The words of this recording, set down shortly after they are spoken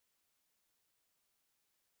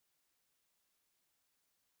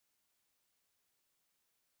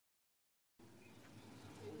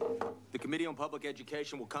Committee on Public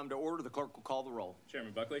Education will come to order. The clerk will call the roll.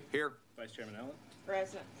 Chairman Buckley. Here. Vice Chairman Allen.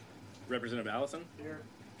 Present. Representative Allison. Here.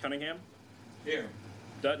 Cunningham. Here.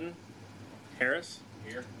 Dutton. Harris.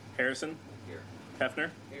 Here. Harrison. Here.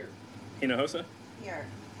 Hefner. Here. Hinojosa. Here.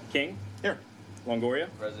 King. Here. Longoria.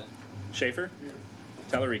 Present. Schaefer. Here.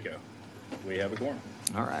 Tallarico. We have a quorum.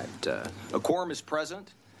 All right. A quorum is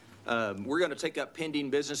present. We're going to take up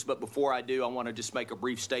pending business, but before I do, I want to just make a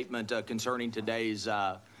brief statement concerning today's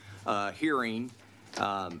hearing.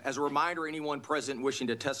 As a reminder, anyone present wishing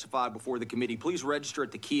to testify before the committee, please register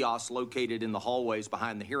at the kiosks located in the hallways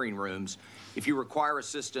behind the hearing rooms. If you require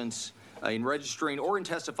assistance in registering or in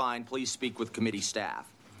testifying, please speak with committee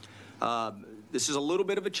staff. This is a little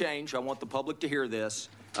bit of a change. I want the public to hear this.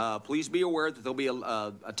 Please be aware that there'll be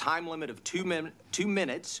a time limit of 2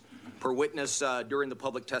 minutes per witness during the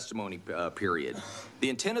public testimony period. The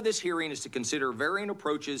intent of this hearing is to consider varying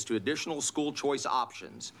approaches to additional school choice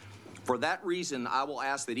options. For that reason, I will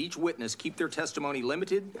ask that each witness keep their testimony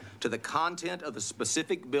limited to the content of the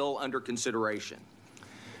specific bill under consideration.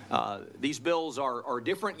 These bills are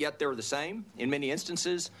different, yet they're the same in many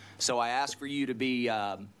instances, so I ask for you to be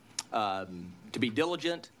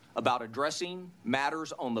diligent about addressing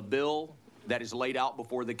matters on the bill that is laid out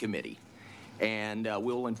before the committee. And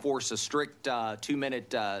we'll enforce a strict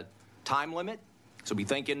 2-minute time limit. So be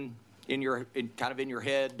thinking in your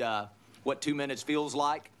head what 2 minutes feels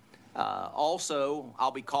like. Also,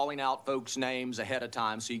 I'll be calling out folks' names ahead of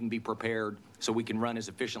time so you can be prepared so we can run as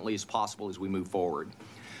efficiently as possible as we move forward.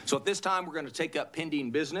 So at this time, we're going to take up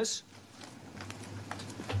pending business.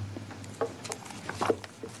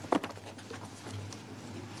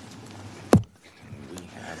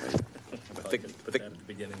 I have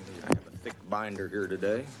a thick binder here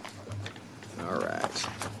today. All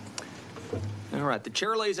right. The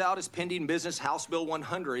chair lays out as pending business House Bill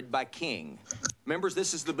 100 by King. Members,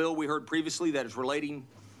 this is the bill we heard previously that is relating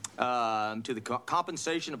to the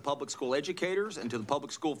compensation of public school educators and to the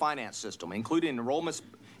public school finance system, including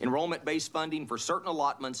enrollment-based funding for certain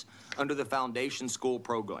allotments under the Foundation School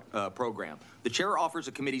program. The chair offers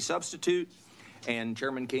a committee substitute. And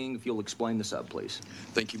Chairman King, if you'll explain the sub, please.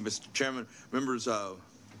 Thank you, Mr. Chairman. Members,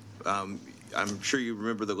 I'm sure you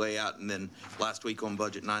remember the layout, and then last week on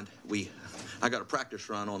Budget Night, I got a practice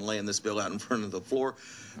run on laying this bill out in front of the floor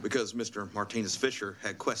because Mr. Martinez Fisher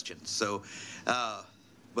had questions. So,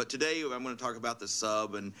 but today I'm going to talk about the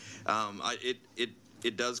sub, and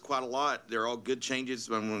it does quite a lot. They're all good changes.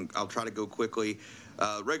 I'll try to go quickly.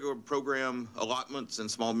 Regular program allotments and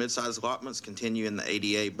small mid-size allotments continue in the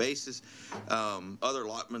ADA basis. Other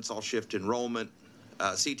allotments all shift enrollment.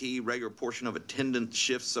 CTE regular portion of attendance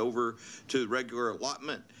shifts over to regular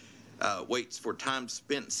allotment. Weights for time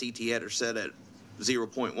spent CTE are set at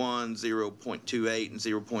 0.1, 0.28, and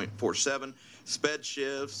 0.47. SPED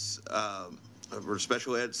shifts for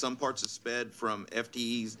special ed, some parts of SPED from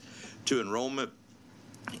FTEs to enrollment.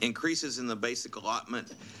 Increases in the basic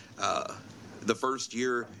allotment. The first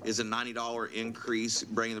year is a $90 increase,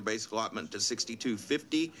 bringing the basic allotment to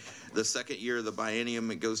 $6,250. The second year of the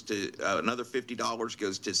biennium, it goes to another $50,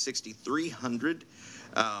 goes to $6,300.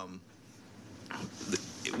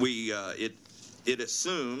 It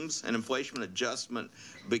assumes an inflation adjustment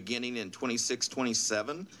beginning in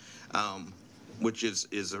 26-27, which is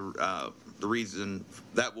the reason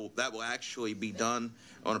that will actually be done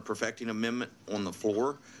on a perfecting amendment on the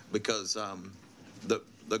floor, because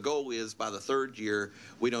the goal is by the third year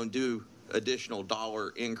we don't do additional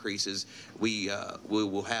dollar increases. We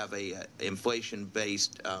will have a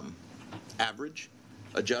inflation-based average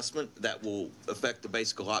adjustment that will affect the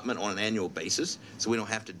basic allotment on an annual basis, so we don't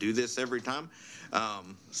have to do this every time.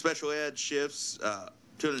 Special ed shifts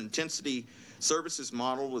to an intensity services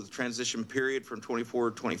model with a transition period from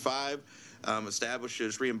 24 to 25.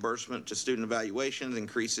 Establishes reimbursement to student evaluations,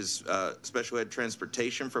 increases special ed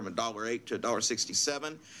transportation from $1.08 to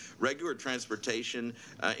 $1.67. Regular transportation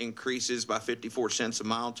increases by 54 cents a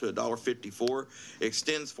mile to $1.54.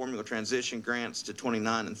 Extends formula transition grants to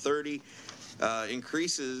 29 and 30.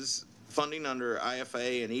 Increases funding under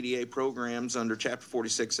IFA and EDA programs under Chapter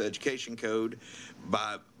 46 Education Code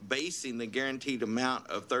by basing the guaranteed amount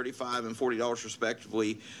of $35 and $40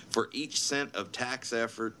 respectively for each cent of tax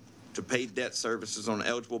effort to pay debt services on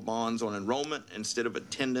eligible bonds on enrollment instead of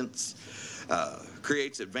attendance.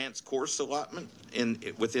 Creates advanced course allotment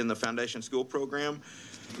within the Foundation School program.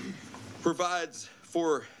 Provides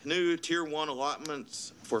for new Tier 1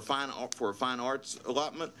 allotments for a fine arts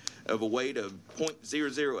allotment of a weight of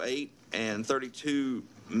 .008 and $32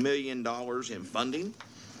 million in funding.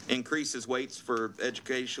 Increases weights for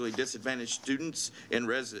educationally disadvantaged students in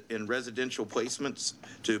residential placements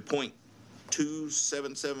to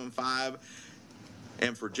 2775,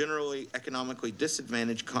 and for generally economically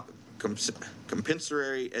disadvantaged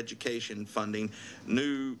compensatory education funding,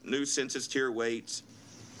 new census tier weights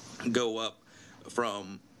go up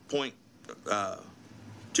from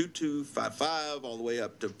 0.2255 all the way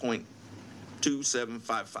up to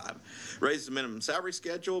 0.2755. Raise the minimum salary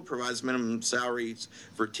schedule, provides minimum salaries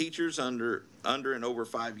for teachers under and over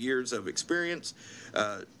 5 years of experience.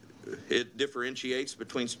 It differentiates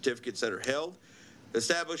between certificates that are held.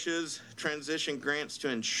 Establishes transition grants to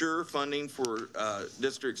ensure funding for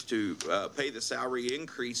districts to pay the salary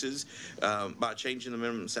increases by changing the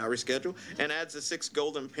minimum salary schedule, and adds a 6th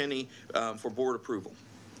golden penny for board approval.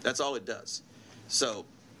 That's all it does. So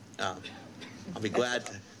I'll be glad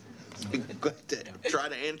to try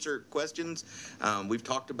to answer questions. We've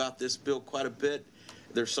talked about this bill quite a bit.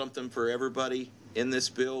 There's something for everybody in this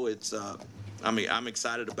bill. It's I'm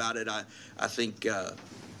excited about it. I think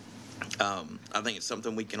it's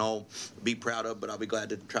something we can all be proud of, but I'll be glad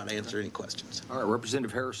to try to answer any questions. All right,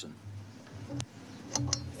 Representative Harrison.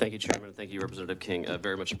 Thank you, Chairman. Thank you, Representative King.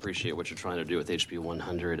 Very much appreciate what you're trying to do with HB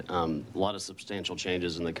 100. A lot of substantial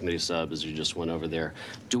changes in the committee sub, as you just went over there.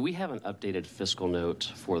 Do we have an updated fiscal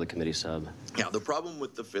note for the committee sub? Yeah, the problem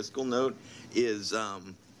with the fiscal note is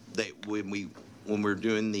when we're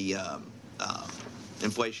doing the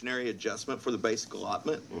inflationary adjustment for the basic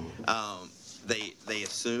allotment, they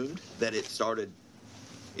assumed that it started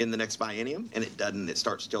in the next biennium, and it doesn't. It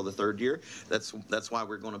starts till the 3rd year. That's why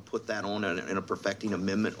we're going to put that on in a perfecting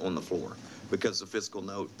amendment on the floor, because the fiscal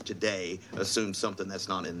note today assumes something that's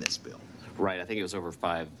not in this bill. Right, I think it was over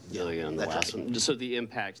 $5 billion on the last one. So the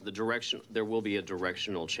impact, the direction, there will be a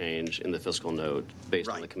directional change in the fiscal note based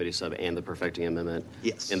on the committee sub and the perfecting amendment?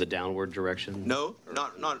 Yes. In the downward direction? No,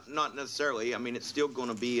 not necessarily. I mean, it's still going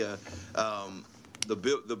to be the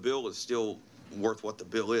bill is still worth what the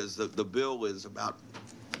bill is. The bill is about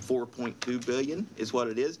 4.2 billion is what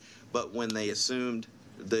it is, but when they assumed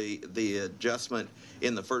the adjustment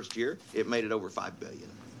in the first year, it made it over 5 billion.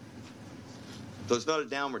 So it's not a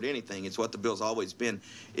downward anything. It's what the bill's always been.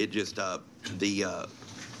 It just the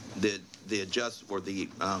adjust or the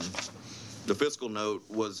fiscal note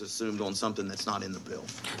was assumed on something that's not in the bill.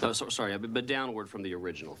 Oh, sorry, but downward from the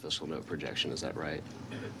original fiscal note projection, is that right?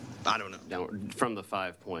 I don't know. Downward from the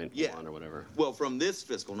 5.1 or whatever. Well, from this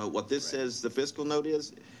fiscal note, what this says the fiscal note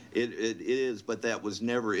is, it is, but that was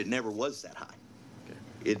never, it never was that high. Okay.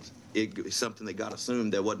 It's something that got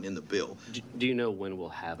assumed that wasn't in the bill. Do you know when we'll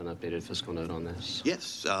have an updated fiscal note on this?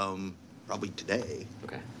 Yes, probably today.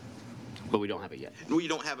 Okay. But we don't have it yet. We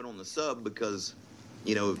don't have it on the sub because,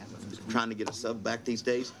 you know, trying to get a sub back these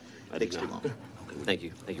days takes too long. Thank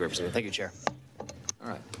you. Thank you, Representative. Thank you, Chair. All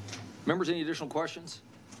right. Members, any additional questions?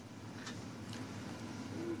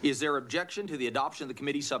 Is there objection to the adoption of the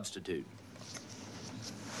committee substitute?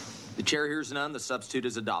 The chair hears none. The substitute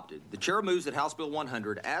is adopted. The chair moves that House Bill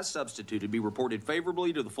 100, as substituted, be reported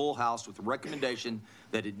favorably to the full House with the recommendation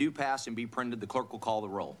that it do pass and be printed. The clerk will call the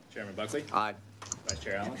roll. Chairman Buckley? Aye. Vice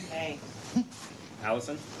Chair Allen? Aye.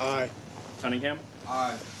 Allison? Aye. Cunningham?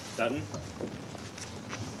 Aye. Dutton?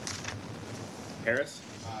 Harris?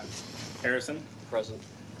 Aye. Harrison? Present.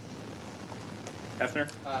 Hefner?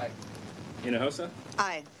 Aye. Hinojosa?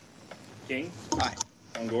 Aye. King? Aye.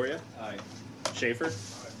 Longoria? Aye. Schaefer?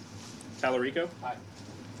 Talarico? Aye.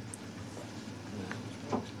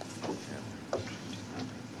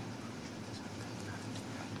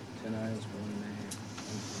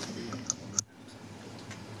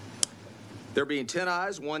 There being 10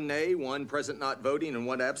 ayes, 1 nay, 1 present not voting, and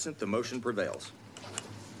 1 absent, the motion prevails.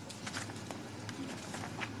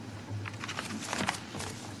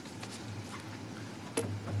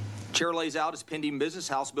 Chair lays out as pending business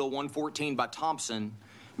House Bill 114 by Thompson.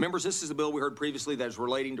 Members, this is the bill we heard previously that is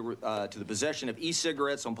relating to the possession of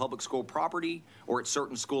e-cigarettes on public school property or at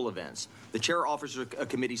certain school events. The chair offers a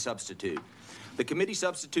committee substitute. The committee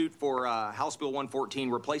substitute for House Bill 114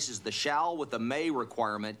 replaces the shall with the may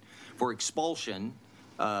requirement for expulsion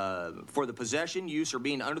for the possession, use, or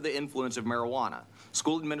being under the influence of marijuana.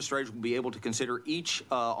 School administrators will be able to consider each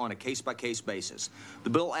on a case-by-case basis. The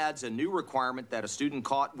bill adds a new requirement that a student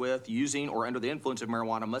caught with, using, or under the influence of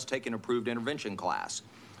marijuana must take an approved intervention class.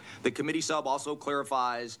 The committee sub also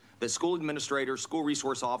clarifies that school administrators, school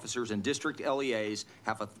resource officers, and district LEAs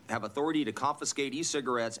have authority to confiscate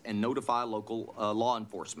e-cigarettes and notify local law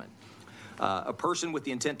enforcement. A person with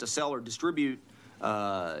the intent to sell or distribute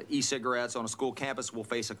e-cigarettes on a school campus will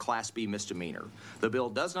face a Class B misdemeanor. The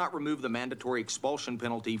bill does not remove the mandatory expulsion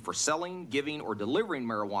penalty for selling, giving, or delivering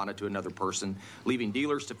marijuana to another person, leaving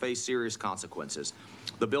dealers to face serious consequences.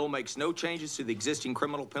 The bill makes no changes to the existing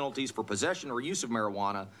criminal penalties for possession or use of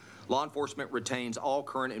marijuana, law enforcement retains all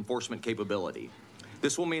current enforcement capability.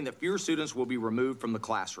 This will mean that fewer students will be removed from the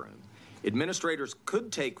classroom. Administrators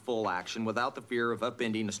could take full action without the fear of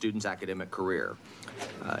upending a student's academic career.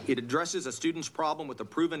 It addresses a student's problem with a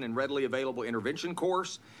proven and readily available intervention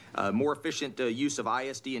course, more efficient use of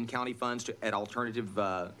ISD and county funds at alternative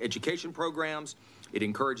education programs. It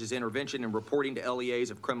encourages intervention and reporting to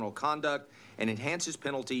LEAs of criminal conduct and enhances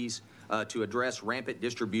penalties to address rampant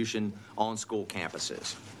distribution on school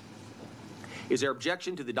campuses. Is there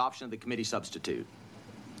objection to the adoption of the committee substitute?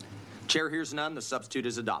 Chair hears none. The substitute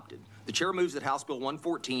is adopted. The chair moves that House Bill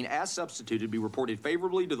 114, as substituted, be reported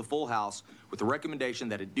favorably to the full House with the recommendation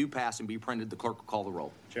that it do pass and be printed. The clerk will call the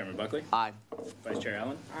roll. Chairman Buckley? Aye. Vice Chair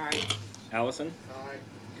Allen? Aye. Allison? Aye.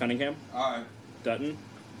 Cunningham? Aye. Dutton?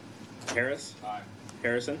 Harris? Aye.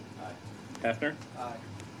 Harrison? Aye. Hefner? Aye.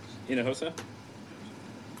 Hinojosa?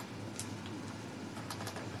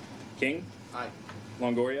 King? Aye.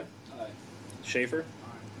 Longoria? Aye. Schaefer?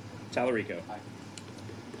 Talarico? Aye.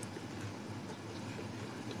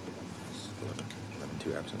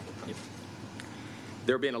 2 absent. Yep.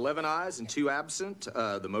 There being 11 ayes and 2 absent,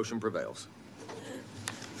 the motion prevails.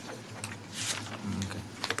 Okay.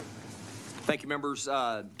 Thank you, members.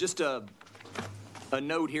 Just a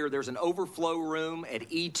note here, there's an overflow room at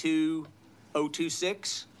E2026.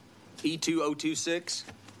 E2026.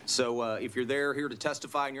 So if you're here to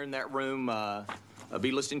testify and you're in that room,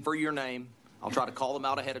 be listening for your name. I'll try to call them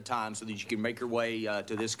out ahead of time so that you can make your way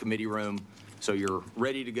to this committee room so you're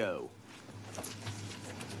ready to go.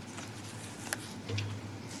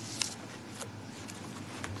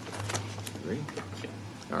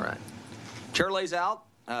 All right. Chair lays out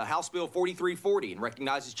House Bill 4340 and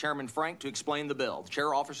recognizes Chairman Frank to explain the bill. The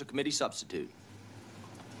chair offers a committee substitute.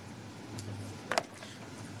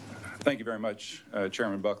 Thank you very much,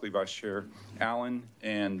 Chairman Buckley, Vice Chair Allen,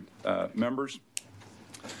 and members.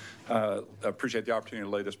 I appreciate the opportunity to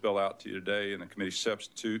lay this bill out to you today in the committee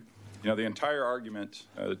substitute. You know, the entire argument,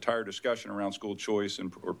 the entire discussion around school choice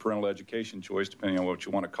or parental education choice, depending on what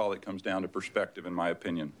you want to call it, comes down to perspective, in my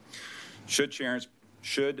opinion. Should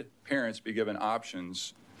parents be given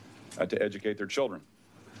options to educate their children?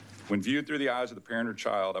 When viewed through the eyes of the parent or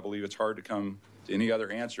child, I believe it's hard to come to any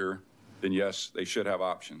other answer than yes, they should have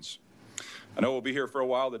options. I know we'll be here for a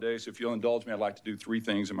while today, so if you'll indulge me, I'd like to do 3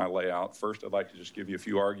 things in my layout. First, I'd like to just give you a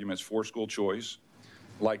few arguments for school choice.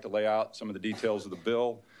 I'd like to lay out some of the details of the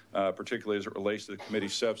bill, particularly as it relates to the committee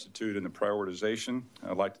substitute and the prioritization.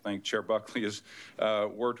 I'd like to thank Chair Buckley has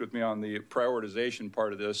worked with me on the prioritization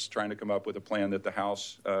part of this, trying to come up with a plan that the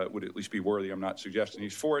House would at least be worthy. I'm not suggesting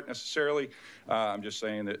he's for it necessarily. I'm just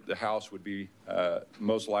saying that the House would be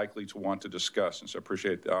most likely to want to discuss, and so I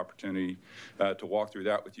appreciate the opportunity to walk through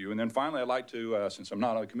that with you. And then finally, I'd like to, since I'm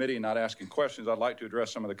not on the committee and not asking questions, I'd like to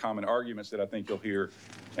address some of the common arguments that I think you'll hear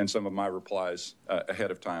and some of my replies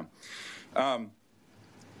ahead of time.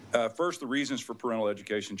 First, the reasons for parental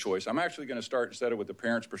education choice. I'm actually going to start instead of with the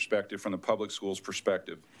parent's perspective from the public schools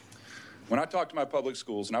perspective. When I talk to my public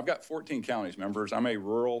schools, and I've got 14 counties, members, I've got a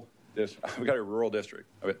rural district.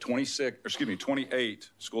 I've got 28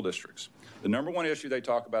 school districts. The number one issue they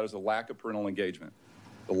talk about is the lack of parental engagement.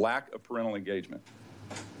 The lack of parental engagement.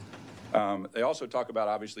 They also talk about,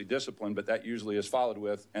 obviously, discipline, but that usually is followed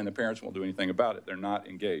with, and the parents won't do anything about it. They're not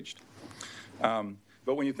engaged.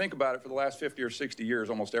 But when you think about it, for the last 50 or 60 years,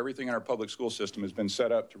 almost everything in our public school system has been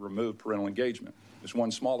set up to remove parental engagement. Just one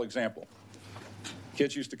small example.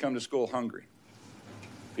 Kids used to come to school hungry.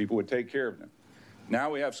 People would take care of them. Now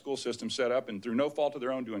we have school systems set up, and through no fault of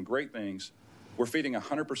their own, doing great things. We're feeding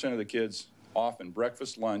 100% of the kids often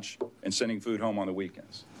breakfast, lunch, and sending food home on the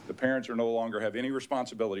weekends. The parents are no longer have any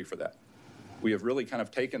responsibility for that. We have really kind of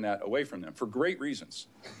taken that away from them for great reasons.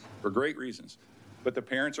 But the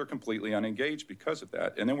parents are completely unengaged because of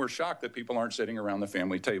that. And then we're shocked that people aren't sitting around the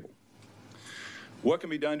family table. What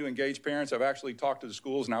can be done to engage parents? I've actually talked to the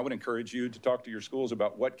schools, and I would encourage you to talk to your schools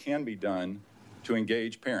about what can be done to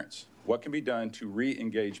engage parents. What can be done to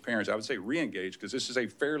re-engage parents? I would say re-engage because this is a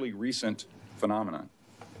fairly recent phenomenon.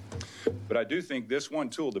 But I do think this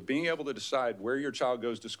one tool, the being able to decide where your child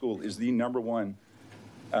goes to school, is the number one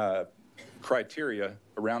criteria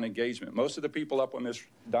around engagement. Most of the people up on this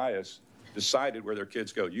dais decided where their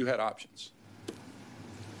kids go. You had options.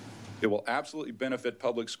 It will absolutely benefit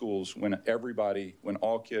public schools when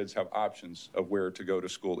all kids have options of where to go to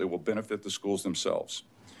school. It will benefit the schools themselves.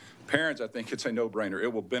 Parents, I think it's a no-brainer. It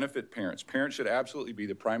will benefit parents. Parents should absolutely be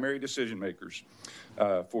the primary decision makers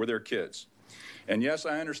for their kids. And yes,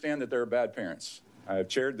 I understand that there are bad parents. I have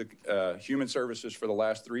chaired the Human Services for the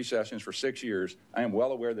last 3 sessions for 6 years. I am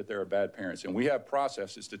well aware that there are bad parents, and we have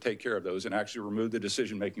processes to take care of those and actually remove the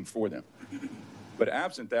decision-making for them. But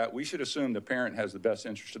absent that, we should assume the parent has the best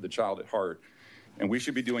interest of the child at heart, and we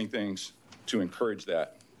should be doing things to encourage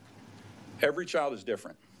that. Every child is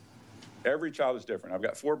different. Every child is different. I've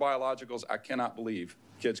got 4 biologicals. I cannot believe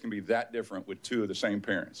kids can be that different with 2 of the same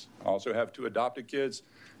parents. I also have 2 adopted kids,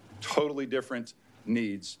 totally different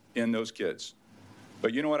needs in those kids.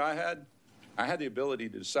 But you know what I had? I had the ability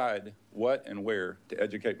to decide what and where to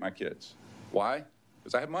educate my kids. Why?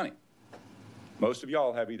 Because I have money. Most of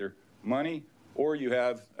y'all have either money or you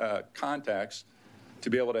have contacts to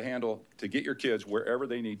be able to get your kids wherever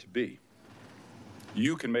they need to be.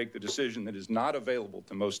 You can make the decision that is not available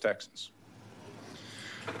to most Texans.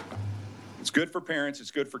 It's good for parents,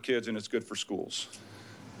 it's good for kids, and it's good for schools.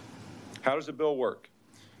 How does the bill work?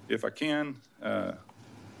 If I can,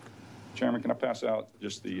 Chairman, can I pass out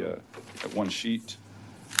just that one sheet?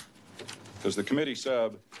 Because the committee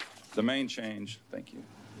sub, the main change, thank you.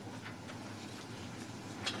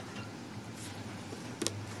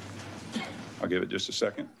 I'll give it just a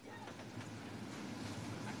second.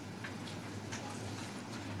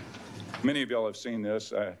 Many of y'all have seen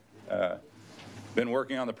this. I've been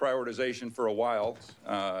working on the prioritization for a while,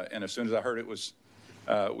 and as soon as I heard it was,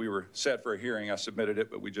 we were set for a hearing, I submitted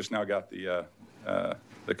it, but we just now got the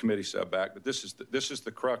committee sub back. But this is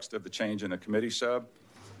the crux of the change in the committee sub.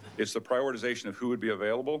 It's the prioritization of who would be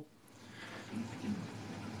available.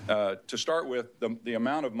 To start with, the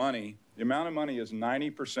amount of money is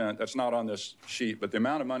 90%. That's not on this sheet, but the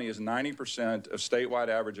amount of money is 90% of statewide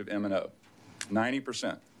average of M&O.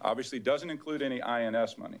 90%. Obviously doesn't include any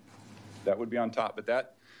INS money. That would be on top, but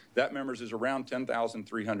that members is around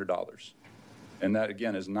 $10,300. And that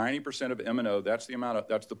again is 90% of M&O. That's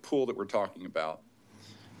the pool that we're talking about.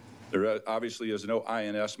 There obviously is no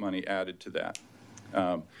INS money added to that.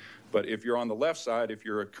 But if you're on the left side, if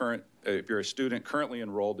you're a student currently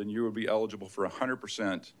enrolled, then you would be eligible for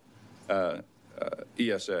 100%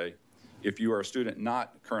 ESA. If you are a student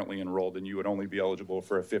not currently enrolled, then you would only be eligible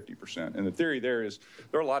for a 50%. And the theory there is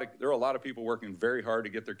there are a lot of people working very hard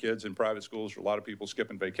to get their kids in private schools. There are a lot of people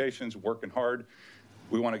skipping vacations, working hard.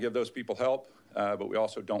 We want to give those people help, but we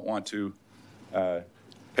also don't want to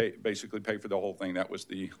basically pay for the whole thing. That was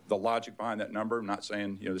the logic behind that number. I'm not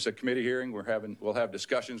saying, this is a committee hearing. We'll have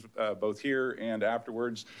discussions both here and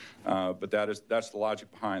afterwards, but that's the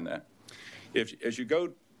logic behind that. As you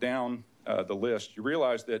go down the list, you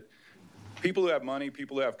realize that people who have money,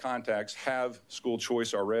 people who have contacts have school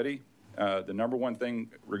choice already. The number one thing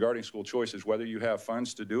regarding school choice is whether you have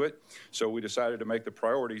funds to do it. So we decided to make the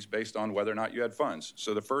priorities based on whether or not you had funds.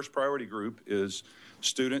 So the first priority group is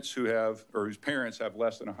students whose parents have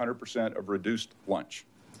less than 100% of reduced lunch.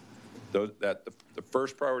 The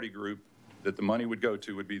first priority group that the money would go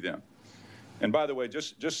to would be them. And by the way,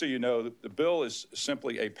 just so you know, the bill is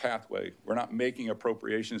simply a pathway. We're not making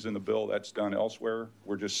appropriations in the bill. That's done elsewhere.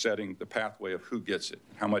 We're just setting the pathway of who gets it.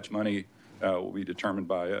 How much money will be determined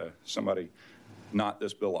by somebody, not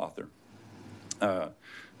this bill author. The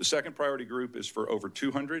second priority group is for over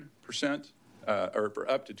 200%, or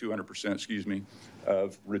for up to 200%, excuse me,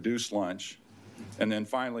 of reduced lunch. And then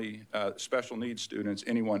finally, special needs students,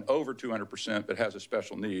 anyone over 200% that has a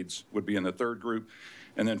special needs would be in the third group.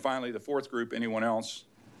 And then finally, the fourth group, anyone else,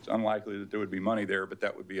 it's unlikely that there would be money there, but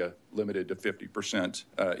that would be limited to 50%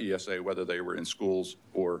 ESA, whether they were in schools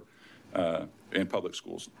or in public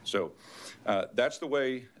schools. So that's the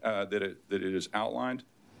way that it is outlined,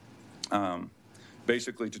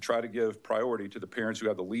 basically to try to give priority to the parents who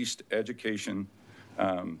have the least education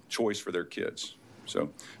choice for their kids.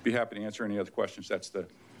 So be happy to answer any other questions.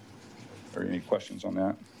 Or any questions on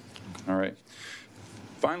that? All right.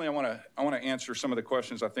 Finally, I want to answer some of the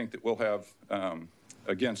questions I think that we'll have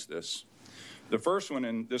against this. The first one,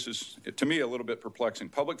 and this is to me a little bit perplexing,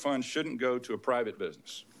 public funds shouldn't go to a private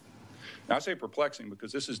business. Now I say perplexing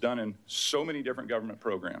because this is done in so many different government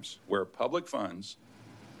programs where public funds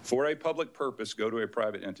for a public purpose go to a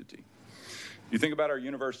private entity. You think about our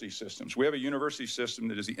university systems. We have a university system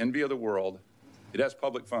that is the envy of the world. It has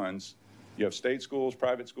public funds. You have state schools,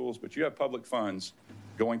 private schools, but you have public funds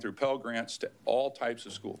going through Pell Grants to all types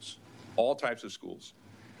of schools, all types of schools.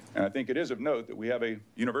 And I think it is of note that we have a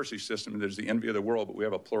university system that is the envy of the world, but we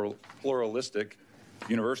have a pluralistic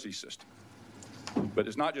university system. But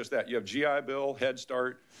it's not just that. You have GI Bill, Head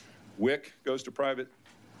Start, WIC goes to private,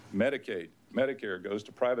 Medicaid, Medicare goes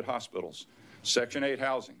to private hospitals, Section 8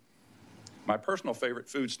 housing. My personal favorite,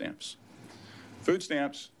 food stamps. Food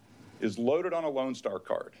stamps is loaded on a Lone Star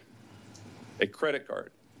card, a credit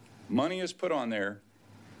card. Money is put on there.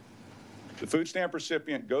 The food stamp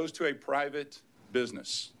recipient goes to a private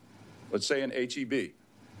business, let's say an HEB,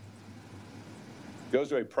 goes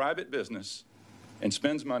to a private business and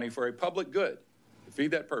spends money for a public good, to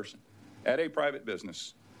feed that person at a private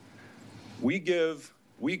business, we give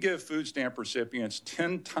food stamp recipients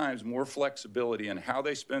 10 times more flexibility in how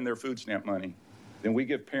they spend their food stamp money than we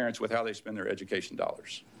give parents with how they spend their education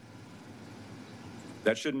dollars.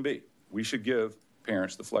 That shouldn't be. We should give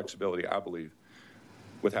parents the flexibility, I believe,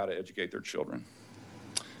 with how to educate their children.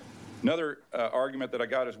 Another argument that I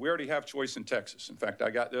got is we already have choice in Texas. In fact, I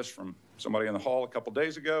got this from somebody in the hall a couple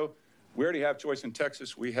days ago. We already have choice in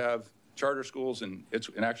Texas. We have charter schools, and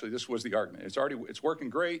actually this was the argument. It's working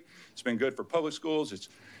great. It's been good for public schools.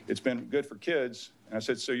 It's been good for kids. And I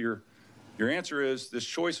said, so your answer is this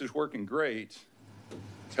choice is working great.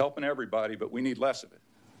 It's helping everybody, but we need less of it.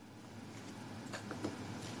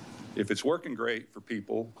 If it's working great for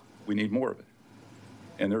people, we need more of it.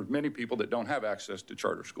 And there are many people that don't have access to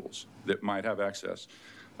charter schools that might have access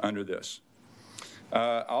under this.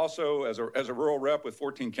 Also, as a rural rep with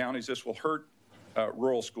 14 counties, this will hurt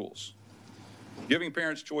rural schools. Giving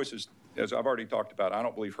parents choices, as I've already talked about, I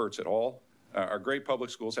don't believe hurts at all. Our great public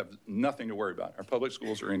schools have nothing to worry about. Our public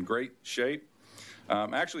schools are in great shape.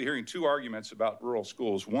 I'm actually hearing two arguments about rural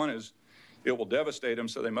schools. One is it will devastate them,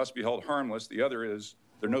 so they must be held harmless. The other is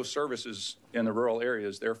there are no services in the rural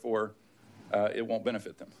areas, therefore it won't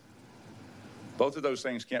benefit them. Both of those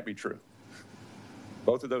things can't be true.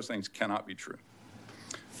 Both of those things cannot be true.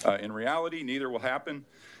 In reality, neither will happen.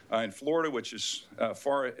 In Florida, which is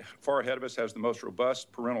far ahead of us, has the most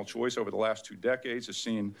robust parental choice over the last 2 decades, has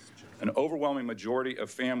seen an overwhelming majority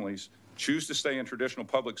of families choose to stay in traditional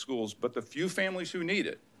public schools, but the few families who need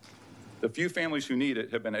it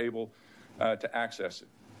have been able to access it.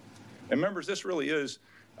 And members, this really is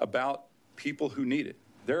about people who need it.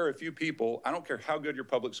 There are a few people, I don't care how good your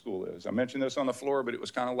public school is. I mentioned this on the floor, but it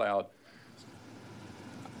was kind of loud.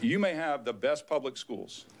 You may have the best public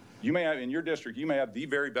schools. You may have, in your district, you may have the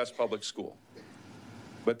very best public school.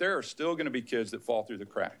 But there are still going to be kids that fall through the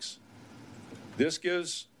cracks. This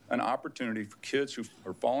gives an opportunity for kids who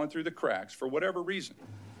are falling through the cracks for whatever reason,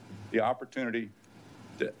 the opportunity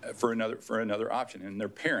for another option. And their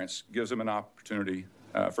parents gives them an opportunity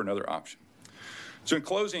for another option. So in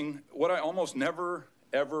closing, what I almost never,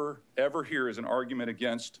 ever, ever hear is an argument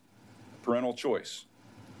against parental choice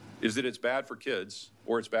is that it's bad for kids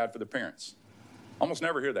or it's bad for the parents. Almost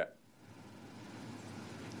never hear that.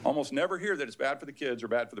 Almost never hear that it's bad for the kids or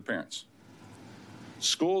bad for the parents.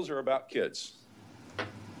 Schools are about kids.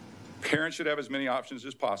 Parents should have as many options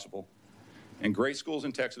as possible. And great schools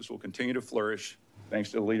in Texas will continue to flourish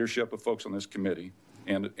thanks to the leadership of folks on this committee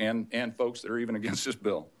and folks that are even against this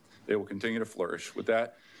bill. They will continue to flourish. With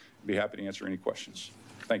that, I'd be happy to answer any questions.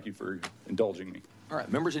 Thank you for indulging me. All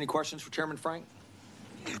right, members, any questions for Chairman Frank?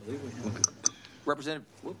 Representative,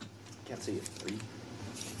 whoop. Can't see it. You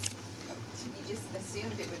just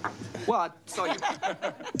assumed it would. Well, I saw you.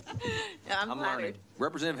 I'm I'm flattered. learning.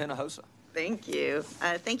 Representative Hinojosa. Thank you.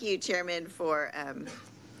 Thank you, Chairman, for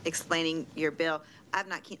explaining your bill. I've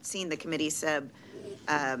not seen the committee sub,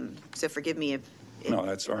 so forgive me if No,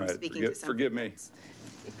 that's all I'm right. speaking to Forgive me.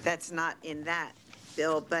 that's not in that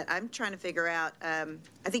bill, but I'm trying to figure out, I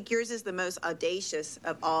think yours is the most audacious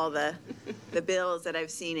of all the bills that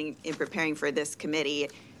I've seen in preparing for this committee.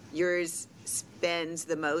 Yours spends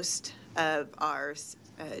the most of our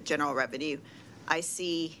general revenue. I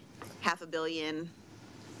see $500 million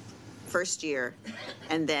first year,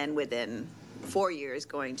 and then within 4 years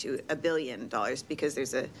going to $1 billion because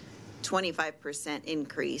there's a 25%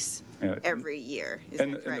 increase every year. Is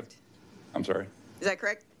that correct? I'm sorry. Is that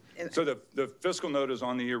correct? So the fiscal note is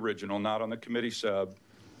on the original, not on the committee sub,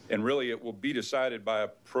 and really it will be decided by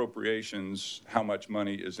appropriations how much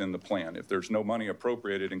money is in the plan. If there's no money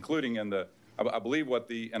appropriated, including in the, I believe what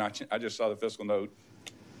the, and I just saw the fiscal note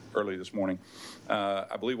early this morning.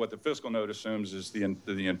 I believe what the fiscal note assumes is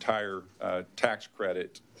the entire tax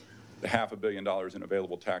credit, the $500 million in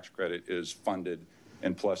available tax credit is funded,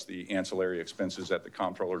 and plus the ancillary expenses at the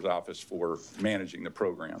comptroller's office for managing the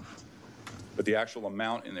program. But the actual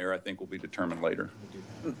amount in there, I think, will be determined later.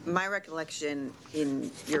 My recollection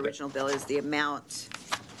in your original bill is the amount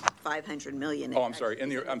 $500 million. Oh, I'm sorry.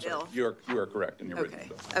 I'm sorry. You are correct in the original Okay.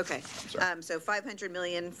 bill. Okay. Sorry. So $500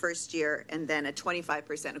 million first year, and then a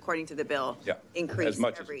 25%, according to the bill, Yeah. increase As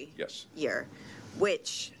much as- every yes. year,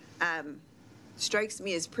 which strikes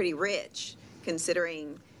me as pretty rich,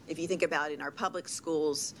 considering if you think about in our public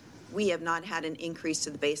schools, we have not had an increase to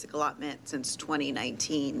the basic allotment since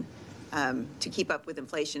 2019. To keep up with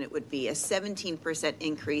inflation, it would be a 17%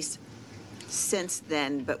 increase since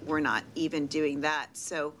then, but we're not even doing that.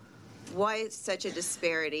 So why such a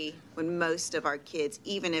disparity when most of our kids,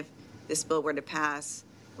 even if this bill were to pass,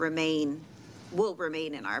 remain will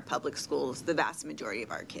remain in our public schools, the vast majority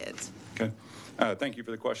of our kids? Okay. Thank you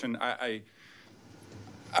for the question. I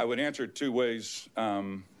would answer it two ways.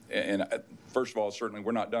 First of all, certainly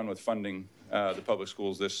we're not done with funding the public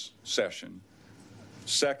schools this session.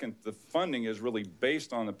 Second, the funding is really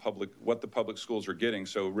based on what the public schools are getting.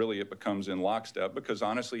 So really it becomes in lockstep, because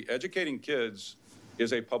honestly, educating kids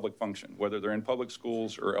is a public function, whether they're in public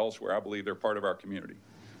schools or elsewhere. I believe they're part of our community.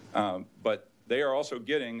 But they are also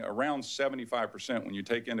getting around 75% when you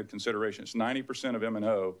take into consideration it's 90% of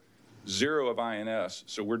M&O, 0 of INS.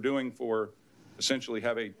 So we're doing for essentially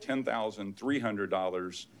have a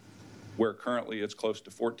 $10,300 where currently it's close to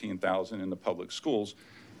 $14,000 in the public schools.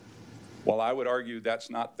 While I would argue that's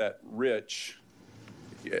not that rich,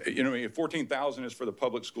 you know, if $14,000 is for the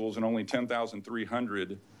public schools and only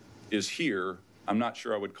 $10,300 is here, I'm not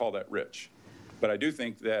sure I would call that rich. But I do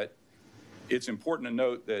think that it's important to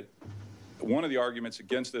note that one of the arguments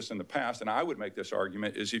against this in the past, and I would make this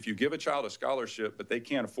argument, is if you give a child a scholarship but they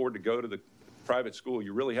can't afford to go to the private school,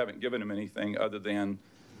 you really haven't given them anything other than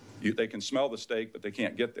they can smell the steak but they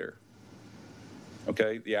can't get there.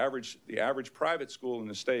 Okay, the average private school in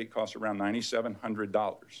the state costs around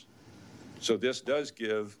 $9,700. So this does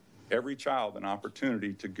give every child an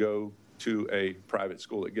opportunity to go to a private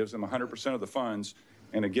school. It gives them 100% of the funds,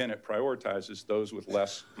 and again, it prioritizes those with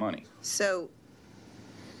less money. So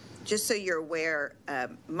just so you're aware,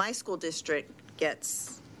 my school district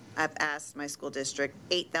gets, I've asked my school district,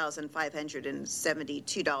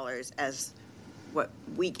 $8,572 as what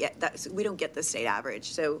we get. We don't get the state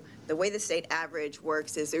average. So the way the state average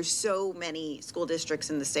works is there's so many school districts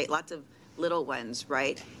in the state, lots of little ones,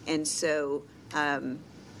 right? And so the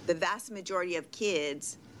vast majority of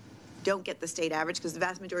kids don't get the state average because the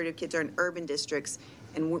vast majority of kids are in urban districts,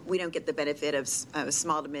 and we don't get the benefit of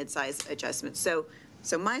small to mid-size adjustments. So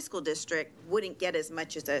my school district wouldn't get as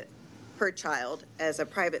much as per child as a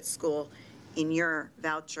private school in your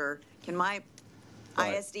voucher. Can my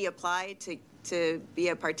ISD apply to be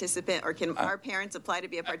a participant, or can our parents apply to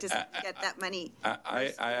be a participant to get that money?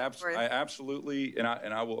 I absolutely, and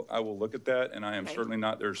I will look at that, and I am certainly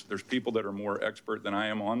not, there's people that are more expert than I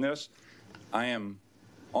am on this. I am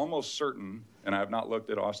almost certain, and I have not looked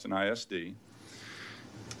at Austin ISD,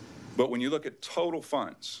 but when you look at total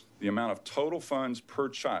funds, the amount of total funds per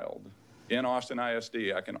child in Austin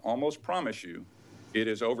ISD, I can almost promise you it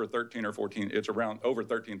is over 13 or 14, it's around over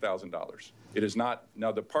 $13,000. It is not,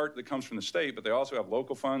 now the part that comes from the state, but they also have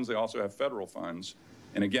local funds, they also have federal funds.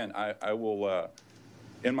 And again, I will,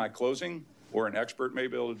 in my closing, or an expert may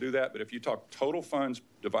be able to do that, but if you talk total funds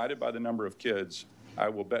divided by the number of kids, I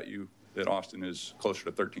will bet you that Austin is closer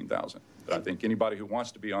to 13,000. But I think anybody who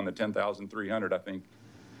wants to be on the 10,300, I think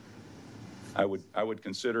I would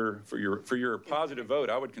consider, for your positive vote,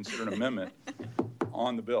 I would consider an amendment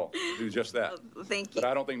on the bill to do just that. Well, thank you. But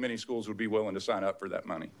I don't think many schools would be willing to sign up for that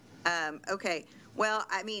money. Okay. Well,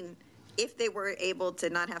 I mean, if they were able to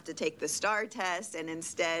not have to take the STAR test and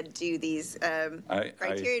instead do these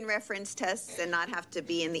criterion reference tests and not have to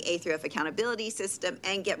be in the A through F accountability system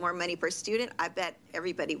and get more money per student, I bet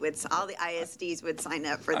everybody would, all the ISDs would sign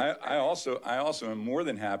up for that. I also am more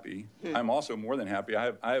than happy. I'm also more than happy.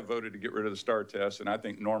 I have voted to get rid of the STAR test, and I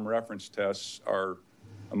think norm reference tests are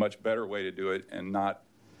a much better way to do it and not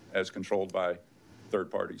as controlled by third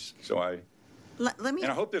parties. So Let me.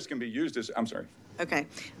 And I hope this can be used as, I'm sorry. Okay.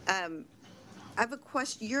 I have a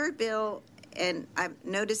question. Your bill, and I've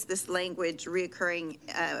noticed this language reoccurring,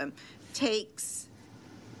 takes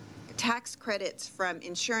tax credits from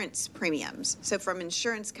insurance premiums, so from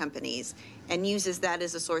insurance companies, and uses that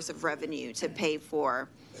as a source of revenue to pay for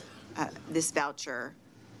this voucher.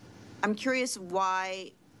 I'm curious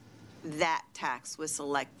why that tax was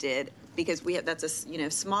selected, because we have, that's a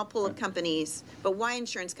small pool of companies, but why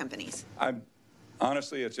insurance companies?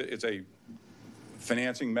 Honestly, it's a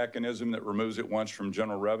financing mechanism that removes it once from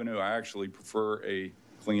general revenue. I actually prefer a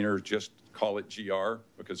cleaner, just call it GR,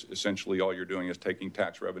 because essentially all you're doing is taking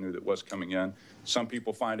tax revenue that was coming in. Some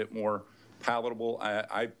people find it more palatable.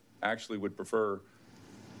 I actually would prefer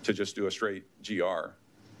to just do a straight GR.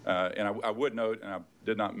 And I would note, and I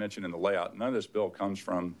did not mention in the layout, none of this bill comes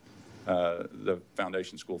from the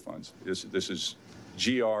foundation school funds. This is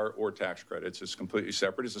GR or tax credits. It's completely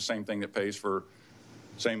separate. It's the same thing that pays for,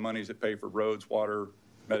 same monies that pay for roads, water,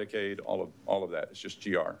 Medicaid, all of that. It's just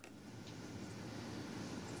GR.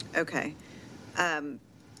 Okay.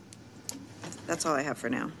 That's all I have for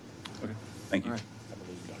now. Okay. Thank you.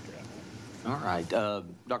 All right.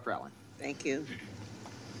 Dr. Allen. Thank you.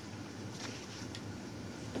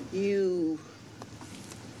 You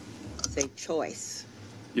say choice.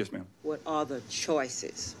 Yes, ma'am. What are the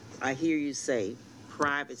choices? I hear you say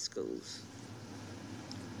private schools.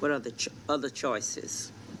 What are the other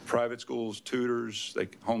choices? Private schools, tutors, they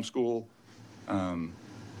homeschool.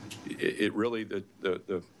 It really,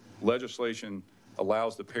 the legislation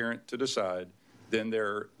allows the parent to decide. Then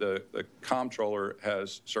the comptroller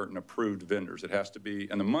has certain approved vendors. It has to be,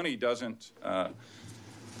 and the money doesn't,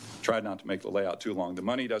 try not to make the layout too long. The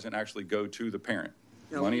money doesn't actually go to the parent.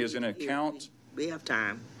 No, Money is in an we- account. We have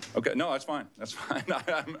time. Okay, no, that's fine. That's fine.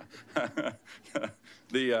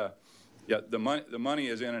 The money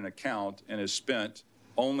is in an account and is spent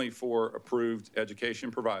only for approved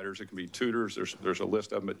education providers. It can be tutors. There's a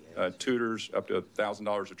list of them. Tutors up to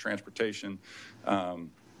 $1,000 of transportation.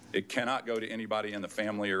 It cannot go to anybody in the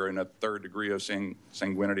family or in a third degree of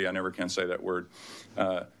sanguinity. I never can say that word.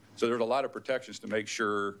 So there's a lot of protections to make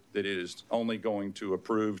sure that it is only going to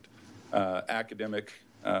approved academic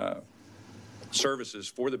services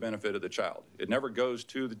for the benefit of the child. It never goes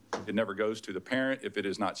to the parent. If it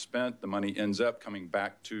is not spent, the money ends up coming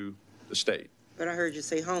back to the state. But I heard you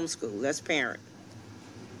say homeschool. That's parent.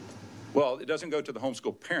 Well, it doesn't go to the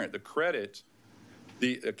homeschool parent. The credit,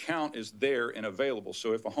 the account is there and available.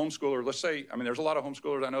 So if a homeschooler, let's say, I mean, there's a lot of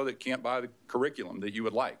homeschoolers I know that can't buy the curriculum that you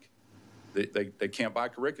would like. They can't buy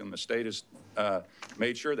curriculum. The state has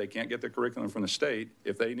made sure they can't get the curriculum from the state.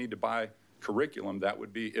 If they need to buy curriculum, that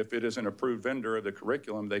would be, if it is an approved vendor of the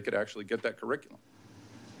curriculum, they could actually get that curriculum.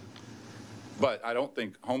 But I don't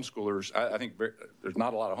think homeschoolers, I think there's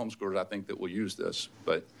not a lot of homeschoolers, I think, that will use this,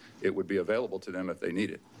 but it would be available to them if they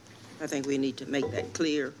need it. I think we need to make that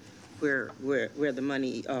clear where the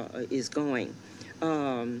money is going.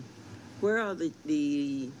 Where are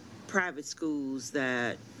the private schools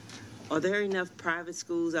are there enough private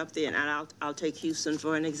schools up there? And I'll take Houston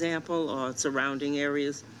for an example, or surrounding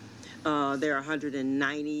areas. There are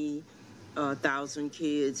 190,000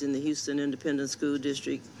 kids in the Houston Independent School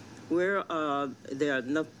District. Where there are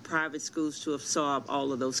enough private schools to absorb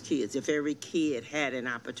all of those kids, if every kid had an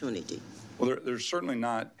opportunity? Well, there's certainly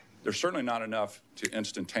not enough to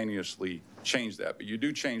instantaneously change that, but you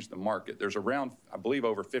do change the market. There's around, I believe,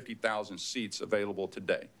 over 50,000 seats available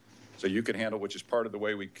today. So you could handle, which is part of the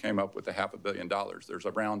way we came up with the $500 million. There's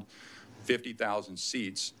around 50,000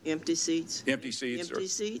 seats. Empty seats? Empty seats. Empty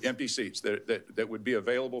seats? Empty seats that would be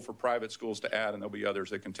available for private schools to add, and there'll be others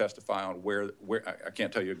that can testify on where I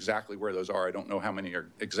can't tell you exactly where those are. I don't know how many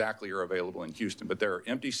exactly are available in Houston, but there are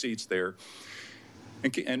empty seats there.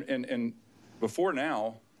 And before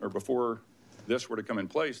now, or before this were to come in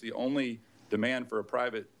place, the only demand for a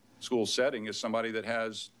private school setting is somebody that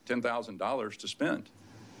has $10,000 to spend.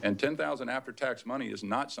 And $10,000 after-tax money is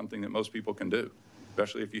not something that most people can do,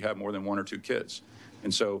 especially if you have more than one or two kids.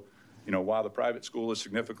 And so, you know, while the private school is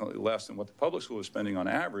significantly less than what the public school is spending on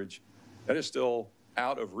average, that is still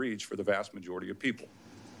out of reach for the vast majority of people.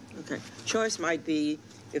 Okay. Choice might be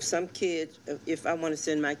if some kid, if I want to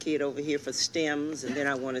send my kid over here for STEMs, and then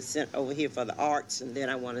I want to send over here for the arts, and then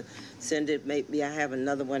I want to send it, maybe I have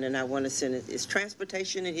another one and I want to send it. Is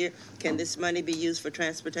transportation in here? Can this money be used for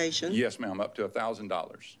transportation? Yes, ma'am, up to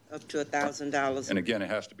 $1,000. Up to $1,000. And again, it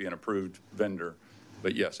has to be an approved vendor,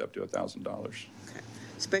 but yes, up to $1,000. Okay.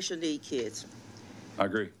 Special need kids. I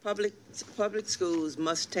agree. Public schools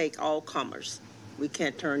must take all comers. We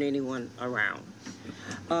can't turn anyone around.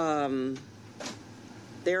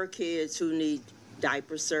 There are kids who need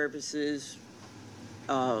diaper services,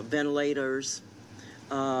 ventilators,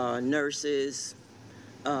 nurses,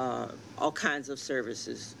 all kinds of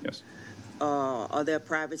services. Yes. Are there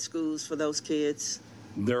private schools for those kids?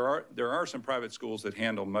 There are some private schools that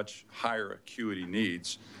handle much higher acuity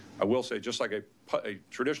needs. I will say, just like a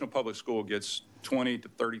traditional public school gets $20,000 to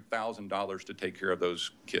 $30,000 to take care of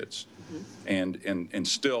those kids, and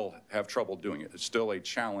still have trouble doing it. It's still a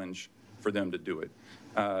challenge for them to do it.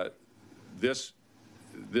 This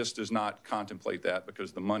does not contemplate that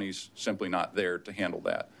because the money's simply not there to handle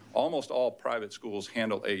that. Almost all private schools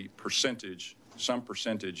handle some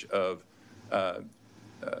percentage of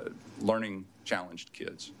learning challenged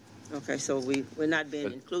kids. Okay, so we're not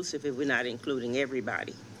being inclusive if we're not including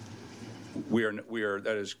everybody.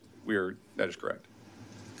 That is correct.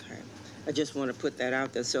 Okay. I just want to put that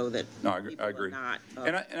out there so that No, I people agree. are not,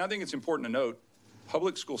 And I think it's important to note,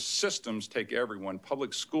 public school systems take everyone.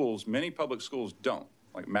 Many public schools don't.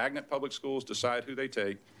 Like magnet public schools decide who they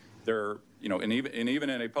take. They're, you know, and even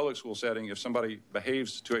in a public school setting, if somebody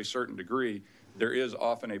behaves to a certain degree, there is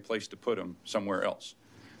often a place to put them somewhere else.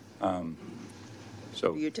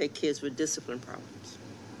 So, you take kids with discipline problems.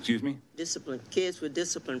 excuse me? Kids with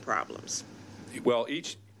discipline problems. Well,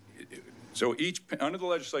 under the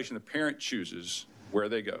legislation, the parent chooses where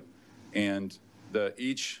they go, and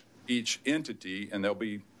each entity, and there'll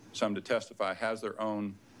be some to testify, has their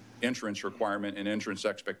own entrance requirement and entrance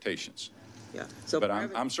expectations. Yeah. So But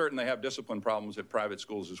private- I'm certain they have discipline problems at private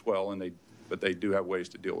schools as well, but they do have ways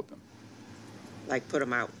to deal with them. like put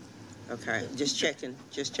them out. Okay, just checking,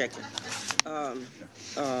 just checking.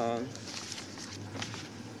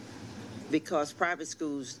 Because private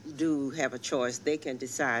schools do have a choice. They can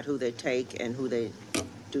decide who they take and who they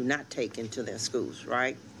do not take into their schools,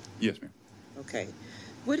 right? Yes, ma'am. Okay.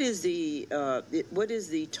 What is the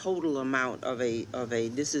total amount of a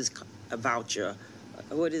this is a voucher.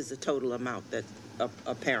 What is the total amount that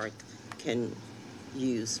a parent can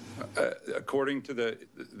use? According to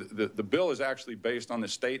the bill is actually based on the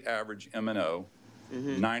state average M&O,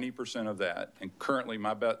 90% of that. And currently,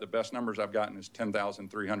 the best numbers I've gotten is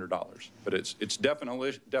 $10,300. But it's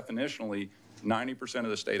definitionally 90% of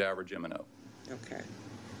the state average M&O. Okay.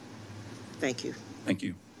 Thank you. Thank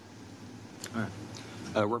you. All right.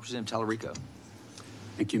 Representative Talarico.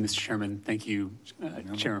 Thank you, Mr. Chairman. Thank you,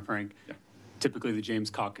 Chairman Frank. Yeah. Typically, the James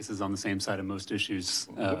Caucus is on the same side of most issues.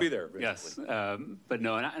 We'll be there Yes, eventually. but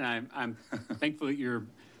no, and I'm thankful that you're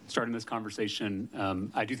starting this conversation.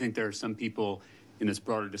 I do think there are some people in this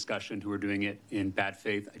broader discussion who are doing it in bad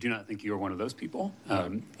faith. I do not think you're one of those people.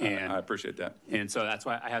 I appreciate that. And so that's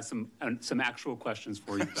why I have some actual questions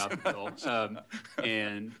for you about the bill.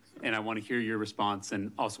 And I want to hear your response,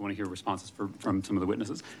 and also want to hear responses from some of the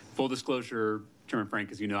witnesses. Full disclosure, Chairman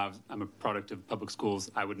Frank, as you know, I'm a product of public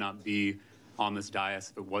schools. I would not be on this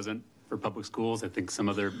dais if it wasn't for public schools. I think some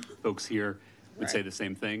other folks here would say the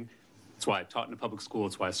same thing. That's why I taught in a public school.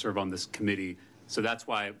 It's why I serve on this committee. So that's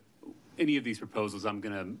why any of these proposals I'm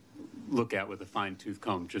going to look at with a fine-tooth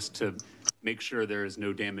comb, just to make sure there is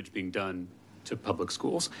no damage being done to public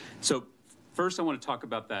schools. So first I want to talk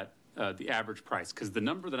about that, the average price, because the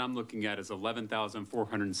number that I'm looking at is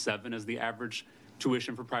 $11,407 as the average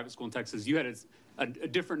tuition for private school in Texas. You had a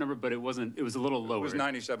different number, but it was a little lower. It was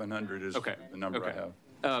 9,700 is the number I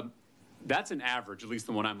have. That's an average, at least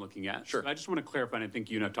the one I'm looking at. Sure. So I just want to clarify, and I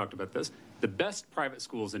think you and I have talked about this. The best private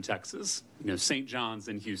schools in Texas, St. John's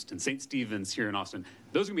in Houston, St. Stephen's here in Austin,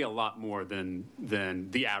 those are going to be a lot more than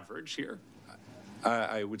the average here.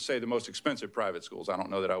 I would say the most expensive private schools. I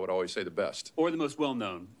don't know that I would always say the best. Or the most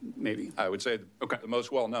well-known, maybe. I would say Okay. the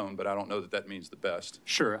most well-known, but I don't know that that means the best.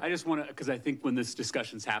 Sure. I just want to, because I think when this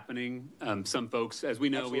discussion's happening, some folks, as we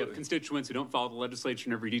know, we have Absolutely. constituents who don't follow the legislature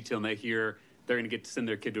in every detail, and they hear they're going to get to send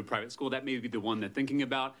their kid to a private school. That may be the one they're thinking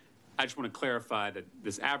about. I just want to clarify that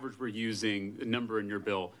this average we're using, the number in your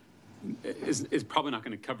bill, is probably not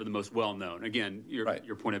going to cover the most well-known. Again,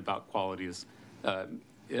 your point about quality is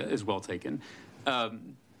well taken.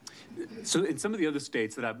 So in some of the other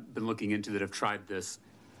states that I've been looking into that have tried this,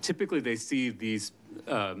 typically they see these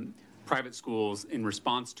private schools in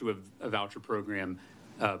response to a voucher program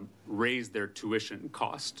raise their tuition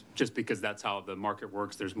cost, just because that's how the market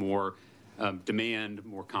works. There's more demand,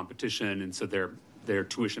 more competition, and so their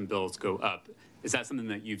tuition bills go up. Is that something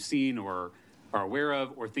that you've seen or are aware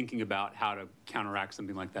of, or thinking about how to counteract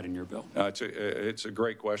something like that in your bill? It's a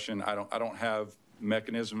great question. I don't have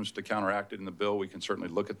mechanisms to counteract it in the bill. We can certainly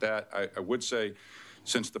look at that. I would say,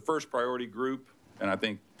 since the first priority group, and I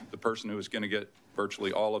think the person who is going to get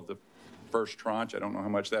virtually all of the first tranche, I don't know how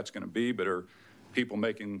much that's going to be, but are people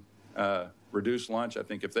making reduced lunch. I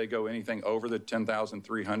think if they go anything over the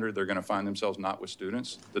 10,300, they're going to find themselves not with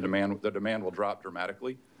students. The demand will drop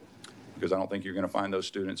dramatically, because I don't think you're going to find those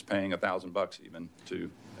students paying $1,000 even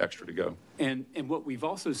to extra to go. And what we've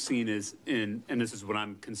also seen is, and this is what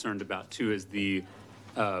I'm concerned about too, is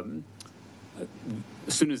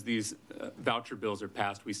as soon as these voucher bills are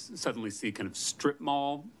passed, we suddenly see kind of strip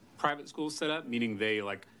mall private schools set up, meaning they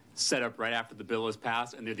like set up right after the bill is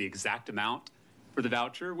passed, and they're the exact amount for the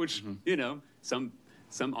voucher, which, some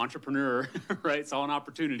entrepreneur, right, saw an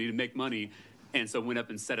opportunity to make money, and so went up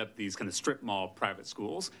and set up these kind of strip mall private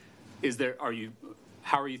schools.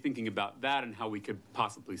 How are you thinking about that, and how we could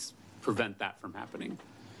possibly prevent that from happening?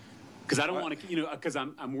 Because I don't want to, because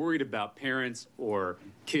I'm worried about parents or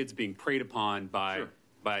kids being preyed upon by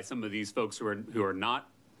some of these folks who are not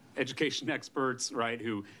education experts, right?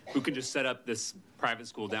 Who can just set up this private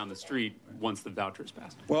school down the street once the voucher is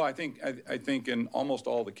passed. Well, I think in almost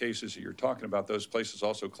all the cases that you're talking about, those places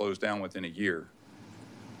also close down within a year,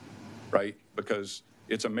 right? Because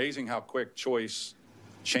it's amazing how quick choice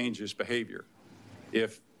changes behavior.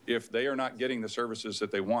 If they are not getting the services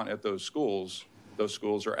that they want at those schools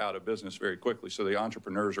are out of business very quickly. So the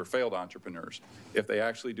entrepreneurs are failed entrepreneurs. If they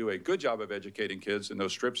actually do a good job of educating kids in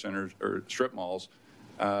those strip centers or strip malls,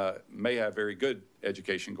 may have very good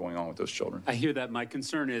education going on with those children. I hear that. My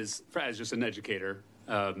concern is, as just an educator,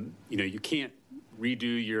 you can't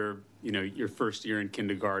redo your first year in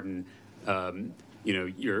kindergarten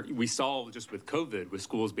we saw just with COVID, with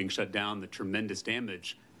schools being shut down, the tremendous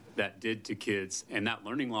damage that did to kids and that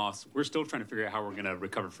learning loss. We're still trying to figure out how we're going to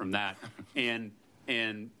recover from that. And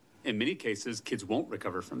in many cases, kids won't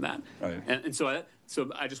recover from that. Right. And so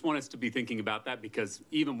I just want us to be thinking about that, because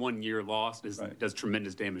even 1 year lost does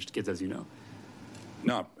tremendous damage to kids, as you know.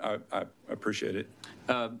 No, I appreciate it.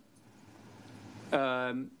 I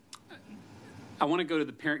want to go to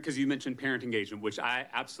the parent, because you mentioned parent engagement, which I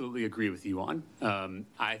absolutely agree with you on.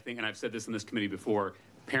 I think, and I've said this in this committee before,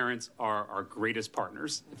 parents are our greatest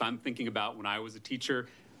partners. If I'm thinking about when I was a teacher,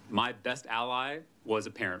 my best ally was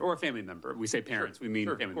a parent or a family member. We say parents, we mean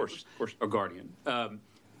family members or guardian. And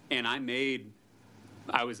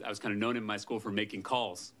I was kind of known in my school for making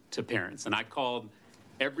calls to parents, and I called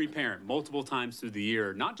every parent multiple times through the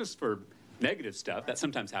year, not just for negative stuff that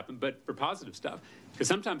sometimes happened, but for positive stuff. Because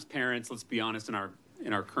sometimes parents, let's be honest, in our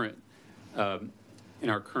current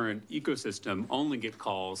ecosystem, only get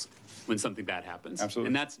calls when something bad happens.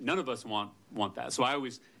 Absolutely. And none of us want that. So I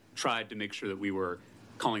always tried to make sure that we were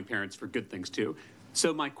calling parents for good things too.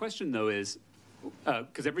 So my question though is,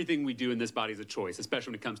 because everything we do in this body is a choice,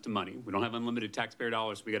 especially when it comes to money. We don't have unlimited taxpayer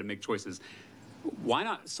dollars, so we got to make choices. Why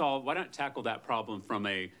not tackle that problem from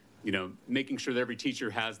making sure that every teacher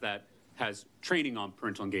has training on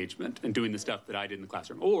parental engagement and doing the stuff that I did in the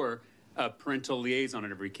classroom, or a parental liaison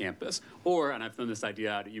at every campus, or, and I've thrown this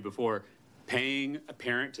idea out at you before, paying a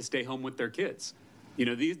parent to stay home with their kids.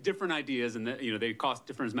 These different ideas, and they cost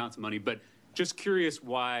different amounts of money, but just curious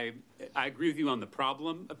why. I agree with you on the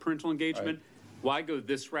problem of parental engagement. Right. Why go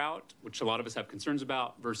this route, which a lot of us have concerns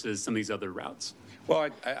about, versus some of these other routes? Well,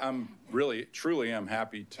 I'm really, truly am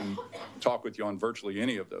happy to talk with you on virtually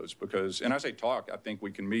any of those, because, and I say talk, I think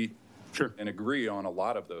we can meet and agree on a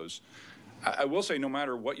lot of those. I will say, no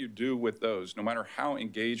matter what you do with those, no matter how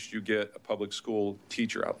engaged you get a public school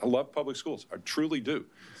teacher, I love public schools, I truly do.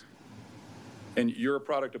 And you're a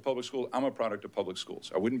product of public school, I'm a product of public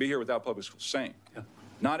schools. I wouldn't be here without public schools. Same. Yeah.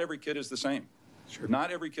 Not every kid is the same. Sure. Not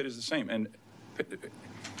every kid is the same. And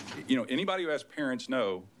anybody who has parents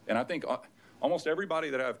know, and I think almost everybody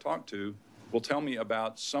that I've talked to will tell me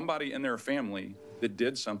about somebody in their family that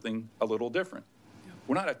did something a little different. Yeah.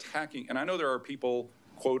 We're not attacking, and I know there are people,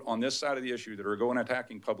 quote, on this side of the issue that are going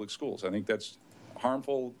attacking public schools. I think that's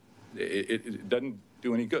harmful. It doesn't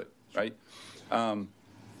do any good, right?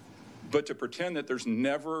 But to pretend that there's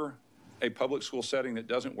never a public school setting that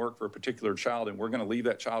doesn't work for a particular child and we're going to leave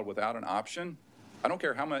that child without an option, I don't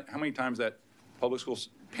care how many times that public school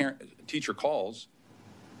teacher calls,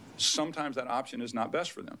 sometimes that option is not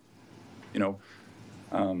best for them, So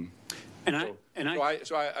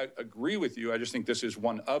I agree with you. I just think this is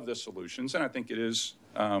one of the solutions, and I think it is.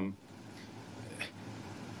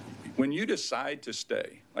 When you decide to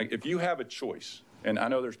stay, like if you have a choice, and I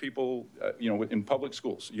know there's people, in public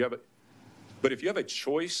schools, but if you have a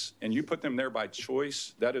choice and you put them there by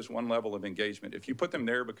choice, that is one level of engagement. If you put them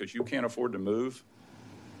there because you can't afford to move,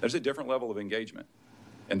 there's a different level of engagement.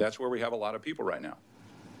 And that's where we have a lot of people right now.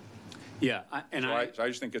 Yeah, I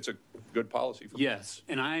just think it's a good policy. Yes,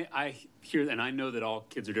 and I hear, and I know that all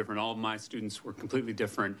kids are different. All of my students were completely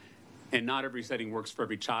different, and not every setting works for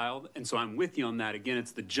every child. And so I'm with you on that. Again,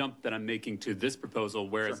 it's the jump that I'm making to this proposal,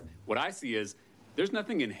 whereas what I see is there's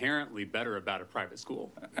nothing inherently better about a private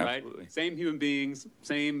school, right? Absolutely. Same human beings,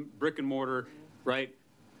 same brick and mortar, right?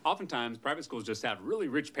 Oftentimes, private schools just have really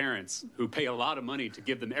rich parents who pay a lot of money to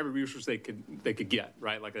give them every resource they could get,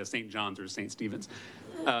 right? Like a St. John's or St. Stephen's.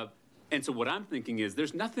 And so what I'm thinking is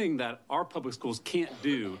there's nothing that our public schools can't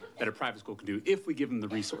do that a private school can do if we give them the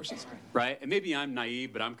resources, right? And maybe I'm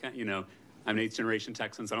naive, but I'm an eighth generation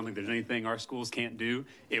Texan, so I don't think there's anything our schools can't do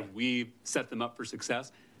if we set them up for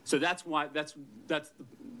success. So that's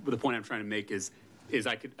the point I'm trying to make is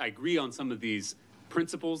I agree on some of these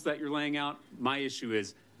principles that you're laying out. My issue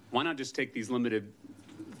is, why not just take these limited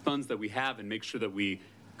funds that we have and make sure that we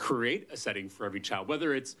create a setting for every child,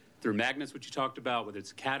 whether it's through magnets, which you talked about, whether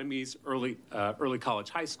it's academies, early college,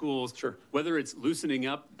 high schools, whether it's loosening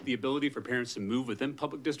up the ability for parents to move within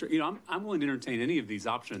public district. I'm willing to entertain any of these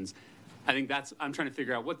options. I think I'm trying to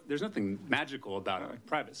figure out there's nothing magical about a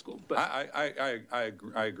private school. But I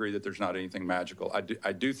agree that there's not anything magical.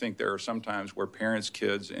 I do think there are some times where parents,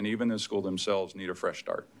 kids, and even the school themselves need a fresh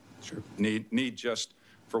start. Sure. Need just,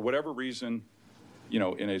 for whatever reason,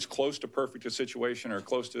 in as close to perfect a situation or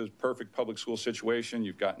close to perfect public school situation,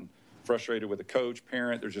 you've gotten frustrated with a coach,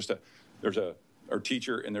 parent, or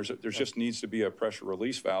teacher, and there's just needs to be a pressure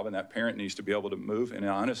release valve, and that parent needs to be able to move. And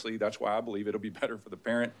honestly, that's why I believe it'll be better for the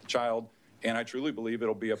parent, the child, and I truly believe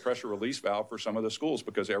it'll be a pressure release valve for some of the schools,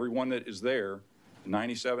 because everyone that is there,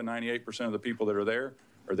 97, 98% of the people that are there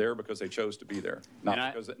are there because they chose to be there,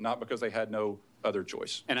 not because they had no other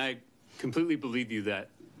choice. And I completely believe you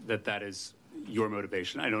that is your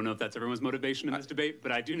motivation. I don't know if that's everyone's motivation in this debate,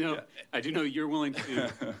 but I do know you're willing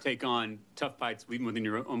to take on tough fights even within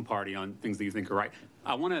your own party on things that you think are right.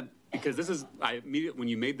 I want to, because when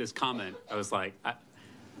you made this comment, I was like,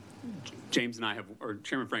 James and I have, or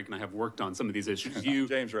Chairman Frank and I have worked on some of these issues.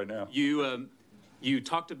 James right now. You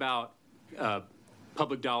talked about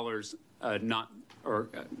public dollars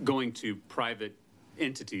going to private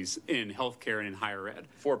entities in healthcare and in higher ed.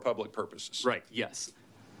 For public purposes. Right, yes.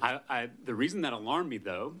 The reason that alarmed me,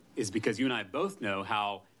 though, is because you and I both know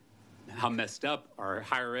how messed up our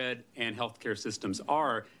higher ed and healthcare systems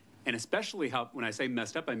are, and especially when I say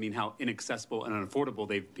messed up, I mean how inaccessible and unaffordable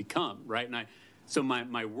they've become, right? So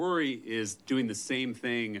my worry is doing the same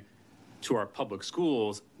thing to our public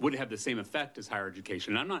schools would have the same effect as higher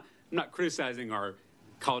education. And I'm not criticizing our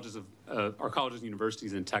colleges and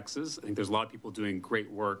universities in Texas. I think there's a lot of people doing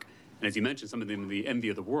great work, and as you mentioned, some of them are the envy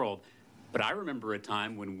of the world. But I remember a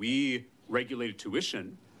time when we regulated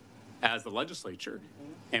tuition as the legislature,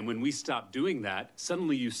 and when we stopped doing that,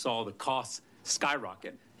 suddenly you saw the costs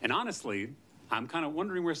skyrocket. And honestly, I'm kind of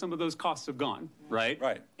wondering where some of those costs have gone, right?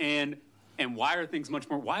 Right. And why are things much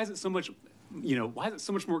more? Why is it so much? Why is it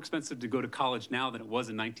so much more expensive to go to college now than it was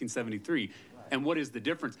in 1973? Right. And what is the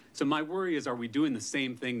difference? So my worry is, are we doing the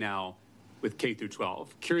same thing now with K through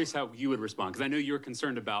 12? Curious how you would respond, because I know you're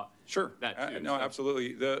concerned about that too. No,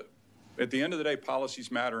 absolutely. At the end of the day,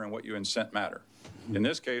 policies matter and what you incent matter. In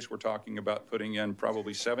this case, we're talking about putting in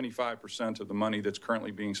probably 75% of the money that's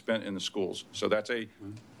currently being spent in the schools. So that's a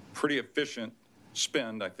pretty efficient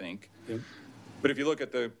spend, I think. Yep. But if you look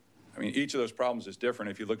at each of those problems is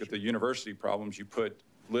different. If you look at the university problems, you put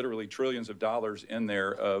literally trillions of dollars in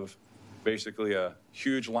there of basically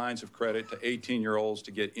huge lines of credit to 18-year-olds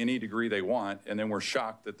to get any degree they want, and then we're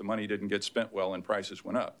shocked that the money didn't get spent well and prices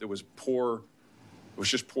went up. It was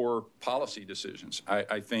just poor policy decisions.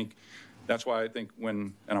 I think that's why I think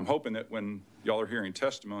and I'm hoping that when y'all are hearing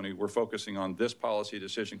testimony, we're focusing on this policy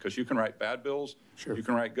decision, because you can write bad bills, sure. You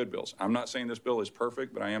can write good bills. I'm not saying this bill is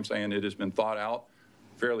perfect, but I am saying it has been thought out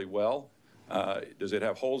fairly well. Does it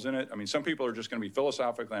have holes in it? I mean, some people are just going to be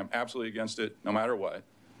philosophically, I'm absolutely against it no matter what.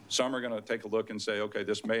 Some are going to take a look and say, okay,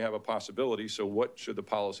 this may have a possibility, so what should the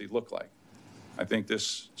policy look like? I think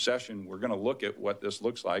this session, we're going to look at what this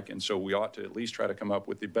looks like, and so we ought to at least try to come up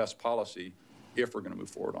with the best policy if we're going to move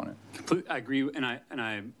forward on it. I agree,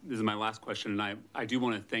 and this is my last question, and I do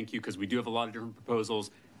want to thank you, because we do have a lot of different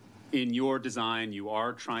proposals. In your design, you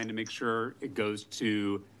are trying to make sure it goes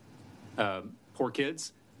to poor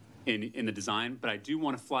kids in the design, but I do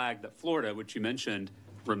want to flag that Florida, which you mentioned,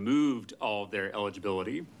 removed all of their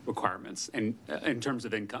eligibility requirements and in terms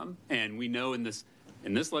of income. And we know in this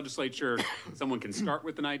legislature, someone can start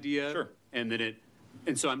with an idea, sure. And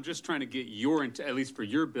so I'm just trying to get at least for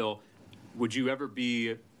your bill, would you ever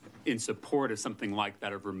be in support of something like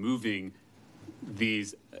that, of removing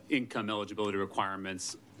these income eligibility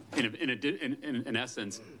requirements, in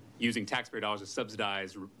essence, using taxpayer dollars to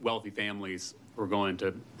subsidize wealthy families who are going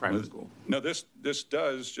to private school? No, this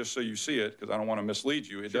does, just so you see it, because I don't want to mislead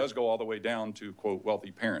you, it does go all the way down to, quote,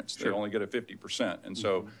 wealthy parents. They only get a 50%. And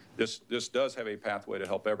so this does have a pathway to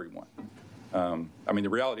help everyone. The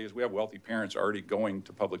reality is we have wealthy parents already going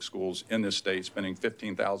to public schools in this state, spending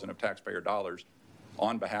 $15,000 of taxpayer dollars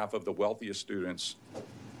on behalf of the wealthiest students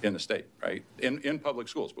in the state, right? In public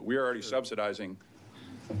schools, but we are already subsidizing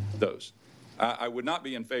those. I would not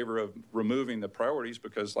be in favor of removing the priorities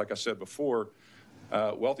because, like I said before,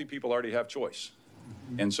 wealthy people already have choice.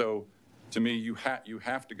 And so, to me, you have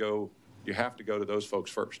to go to those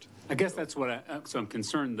folks first. I guess that's what so I'm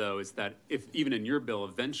concerned, though, is that if even in your bill,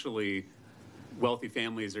 eventually wealthy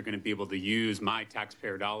families are going to be able to use my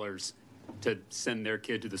taxpayer dollars to send their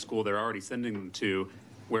kid to the school they're already sending them to,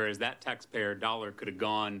 whereas that taxpayer dollar could have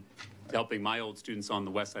gone to helping my old students on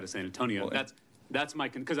the west side of San Antonio. Well, that's my,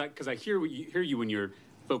 because I hear you when you're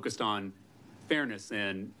focused on fairness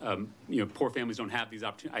and poor families don't have these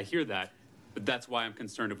opportunities. I hear that, but that's why I'm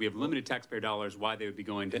concerned if we have limited taxpayer dollars, why they would be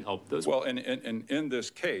going to help those. Well, and in this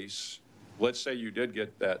case, let's say you did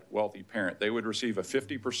get that wealthy parent, they would receive a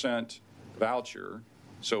 50% voucher,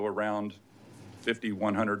 so around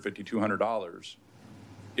 $5,100, $5,200.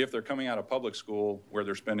 If they're coming out of public school where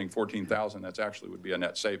they're spending $14,000, that's actually would be a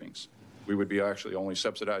net savings. We would be actually only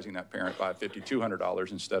subsidizing that parent by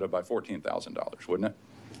 $5,200 instead of by $14,000, wouldn't it?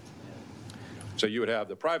 So you would have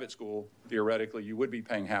the private school, theoretically, you would be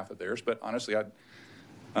paying half of theirs, but honestly, I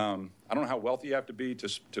don't know how wealthy you have to be to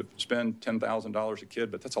spend $10,000 a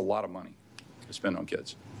kid, but that's a lot of money to spend on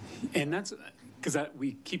kids. And that's because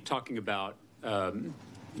we keep talking about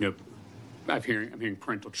I'm hearing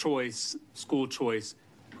parental choice, school choice,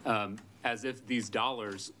 as if these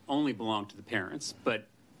dollars only belong to the parents. But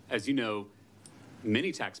as you know,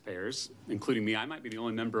 many taxpayers, including me, I might be the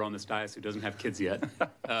only member on this dais who doesn't have kids yet.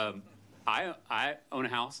 I own a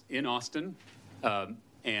house in Austin,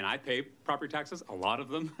 and I pay property taxes, a lot of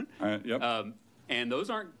them. Yep. And those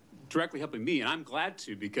aren't directly helping me, and I'm glad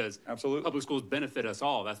to, because Absolutely. public schools benefit us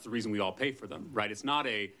all. That's the reason we all pay for them, right?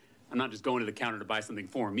 I'm not just going to the counter to buy something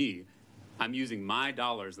for me. I'm using my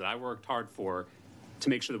dollars that I worked hard for to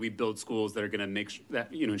make sure that we build schools that are going to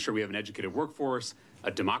ensure we have an educated workforce,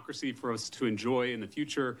 a democracy for us to enjoy in the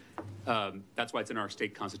future. That's why it's in our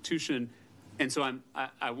state constitution. And so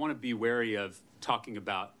I want to be wary of talking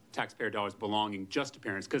about taxpayer dollars belonging just to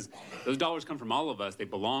parents, because those dollars come from all of us. They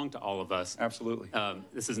belong to all of us. Absolutely.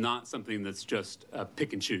 This is not something that's just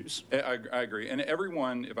pick and choose. I agree. And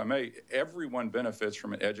everyone, if I may, everyone benefits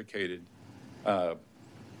from an educated,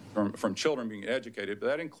 from children being educated, but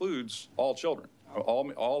that includes all children.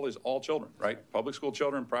 All is all children, right? Public school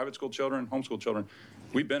children, private school children, homeschool children.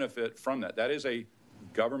 We benefit from that. That is a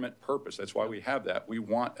government purpose. That's why we have that. We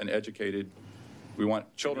want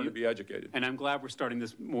children to be educated. And I'm glad we're starting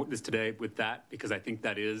this today with that, because I think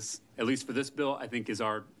that is, at least for this bill, I think is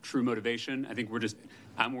our true motivation. I think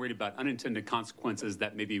I'm worried about unintended consequences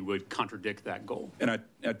that maybe would contradict that goal. And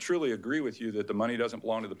I truly agree with you that the money doesn't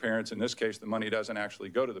belong to the parents. In this case, the money doesn't actually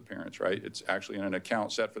go to the parents, right? It's actually in an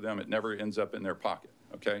account set for them. It never ends up in their pocket,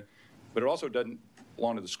 okay? But it also doesn't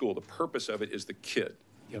belong to the school. The purpose of it is the kid.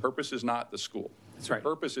 The purpose is not the school. That's right. The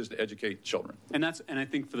purpose is to educate children. And I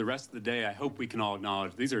think for the rest of the day, I hope we can all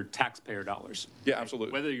acknowledge these are taxpayer dollars. Yeah,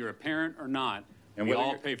 absolutely. Whether you're a parent or not, And we whether all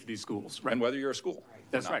you're- pay for these schools, right? And whether you're a school.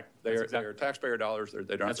 That's or not. right. They That's are taxpayer dollars. They're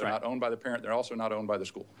That's right. not owned by the parent. They're also not owned by the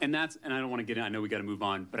school. And I don't want to get in, I know we got to move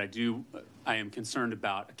on, but I am concerned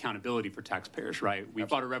about accountability for taxpayers, right? We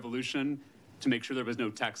fought a revolution to make sure there was no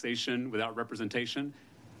taxation without representation.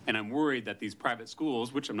 And I'm worried that these private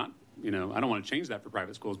schools, which I'm not, I don't want to change that for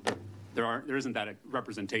private schools, but there isn't that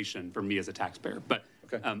representation for me as a taxpayer. But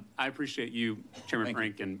Okay. I appreciate you, Chairman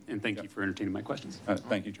Thank Frank, and thank you for entertaining my questions.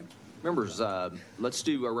 Thank you, Jim. Members, let's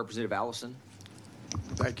do Representative Allison.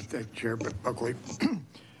 Thank you, Chair Buckley.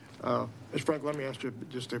 Ms. Frank, let me ask you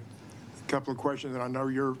just a couple of questions, and I know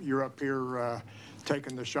you're up here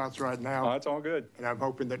taking the shots right now. Oh, that's all good. And I'm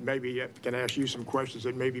hoping that maybe I can ask you some questions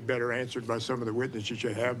that may be better answered by some of the witnesses you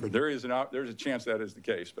have. But There's a chance that is the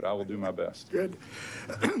case, but I will do my best. good.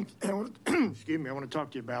 Excuse me. I want to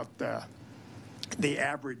talk to you about the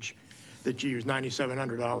average that you use,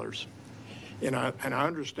 $9,700, and I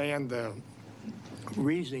understand the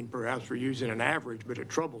reasoning perhaps for using an average, but it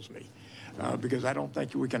troubles me because I don't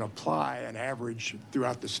think we can apply an average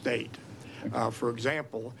throughout the state. For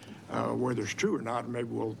example, whether it's true or not, maybe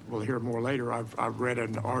we'll hear more later. I've read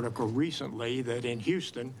an article recently that in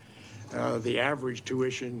Houston, the average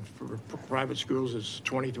tuition for private schools is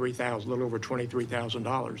 $23,000, a little over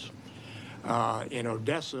 $23,000. In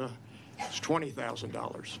Odessa, it's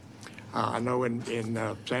 $20,000. I know in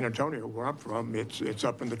San Antonio, where I'm from, it's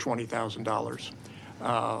up into $20,000.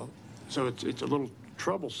 So it's a little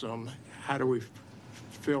troublesome. How do we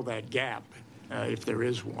fill that gap, if there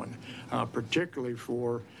is one, particularly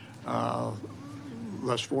for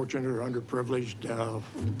less fortunate or underprivileged,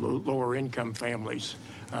 lower income families?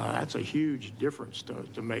 That's a huge difference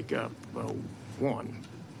to make up one.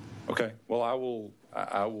 Okay. Well, I will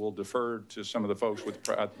defer to some of the folks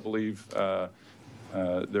I believe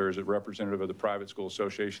there is a representative of the Private School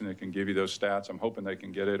Association that can give you those stats. I'm hoping they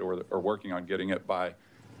can get it or working on getting it by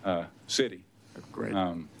city. Great.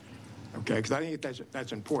 Okay, because I think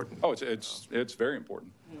that's important. Oh, it's very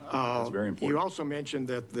important. It's very important. You also mentioned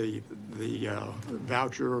that the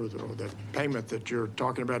voucher or the payment that you're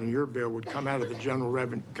talking about in your bill would come out of general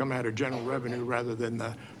revenue rather than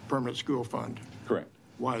the permanent school fund. Correct.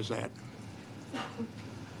 Why is that?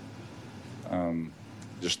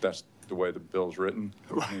 Just that's the way the bill's written.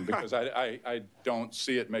 I mean, because I don't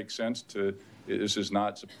see it make sense to. This is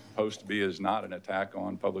not supposed to be not an attack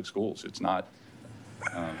on public schools. It's not.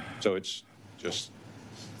 So it's just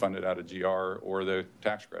funded out of GR or the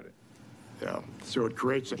tax credit. Yeah. So it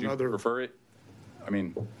creates Would you another. prefer it? I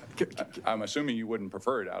mean, I'm assuming you wouldn't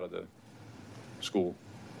prefer it out of the school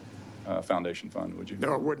foundation fund, would you?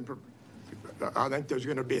 No, it wouldn't. I think there's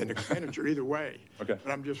going to be an expenditure either way. Okay.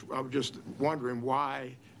 But I'm just wondering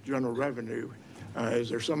why general revenue. Is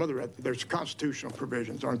there some other? There's constitutional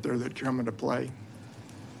provisions, aren't there, that come into play?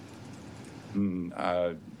 I'm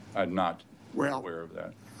not Well, aware of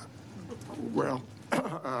that. Well,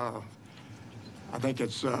 I think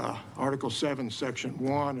it's Article 7, Section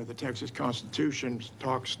 1 of the Texas Constitution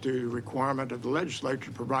talks to requirement of the legislature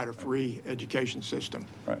to provide a free education system.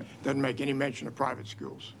 Right. Doesn't make any mention of private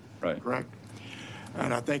schools. Right. Correct?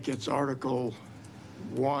 And I think it's Article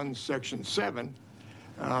 1, Section 7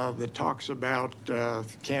 that talks about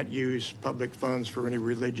can't use public funds for any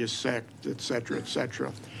religious sect, et cetera,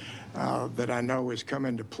 that I know has come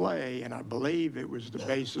into play, and I believe it was the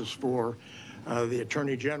basis for the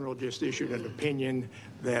Attorney General just issued an opinion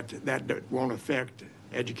that won't affect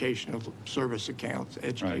educational service accounts,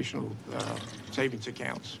 educational savings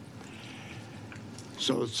accounts.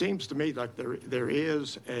 So it seems to me like there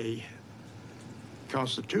is a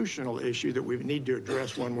constitutional issue that we need to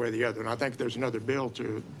address one way or the other, and I think there's another bill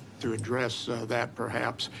to address that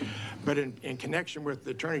perhaps. But in connection with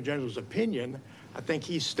the Attorney General's opinion, I think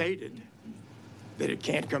he stated that it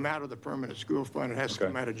can't come out of the permanent school fund. It has to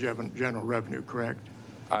come out of general revenue, correct?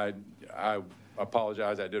 I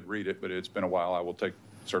apologize. I did read it, but it's been a while. I will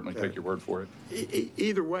certainly take your word for it.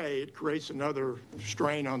 Either way, it creates another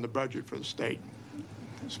strain on the budget for the state.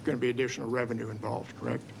 There's going to be additional revenue involved,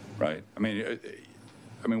 correct? Right. I mean,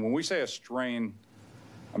 when we say a strain,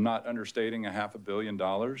 I'm not understating $500 million,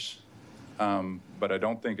 but I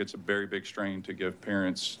don't think it's a very big strain to give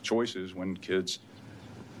parents choices when kids,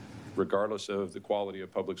 regardless of the quality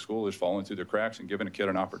of public school, is falling through the cracks, and giving a kid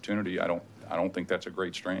an opportunity. I don't think that's a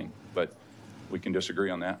great strain, but we can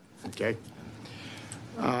disagree on that. Okay.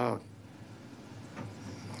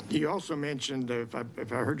 You also mentioned, if I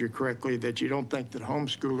heard you correctly, that you don't think that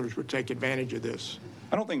homeschoolers would take advantage of this.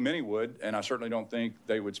 I don't think many would, and I certainly don't think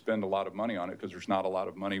they would spend a lot of money on it, because there's not a lot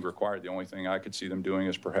of money required. The only thing I could see them doing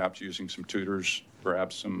is perhaps using some tutors,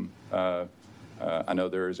 perhaps some, I know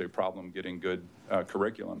there is a problem getting good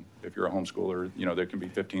curriculum. If you're a homeschooler, there can be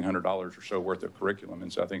 $1,500 or so worth of curriculum,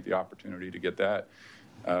 and so I think the opportunity to get that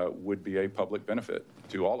would be a public benefit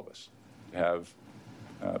to all of us to have.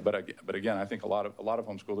 But again, I think a lot of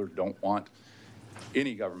homeschoolers don't want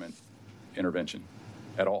any government intervention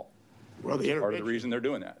at all. Well, Part of the reason they're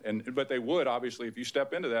doing that. But they would, obviously, if you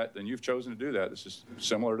step into that, then you've chosen to do that. This is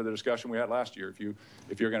similar to the discussion we had last year.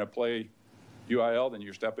 If you're going to play UIL, then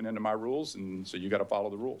you're stepping into my rules, and so you got to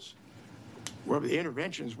follow the rules. Well, the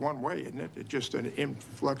intervention is one way, isn't it? It's just an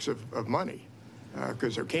influx of money,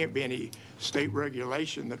 because there can't be any state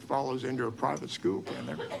regulation that follows into a private school, can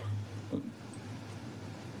there?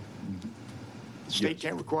 The state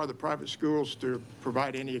can't require the private schools to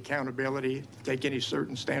provide any accountability, take any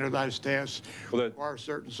certain standardized tests, require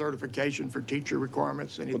certain certification for teacher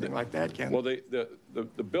requirements, anything like that, can Well,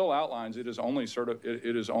 the bill outlines it is only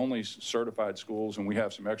certified schools, and we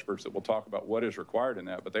have some experts that will talk about what is required in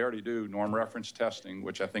that, but they already do norm reference testing,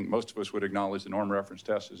 which I think most of us would acknowledge the norm reference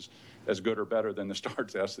test is as good or better than the STAR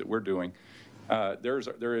test that we're doing. We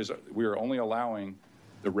are only allowing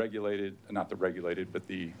the regulated, not the regulated, but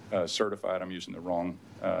the certified, I'm using the wrong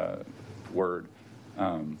word,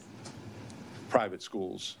 private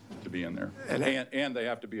schools to be in there. And they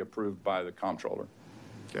have to be approved by the comptroller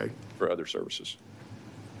for other services.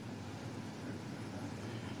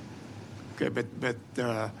 Okay, but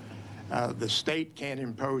the state can't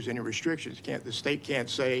impose any restrictions. The state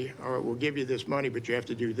can't say, all right, we'll give you this money, but you have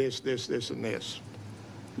to do this, this, this, and this.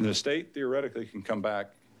 And the state theoretically can come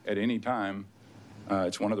back at any time.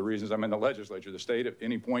 It's one of the reasons I'm in the legislature. The state at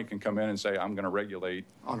any point can come in and say, I'm going to regulate.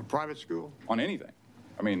 On a private school? On anything.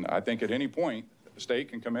 I mean, I think at any point, the state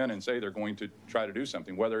can come in and say they're going to try to do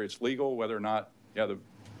something. Whether it's legal, whether or not, the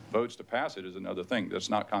votes to pass it is another thing that's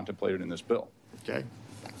not contemplated in this bill. Okay.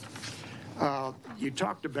 You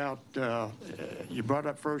talked about, you brought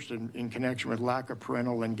up first in connection with lack of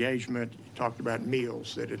parental engagement, you talked about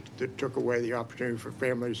meals, that it took away the opportunity for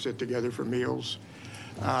families to sit together for meals.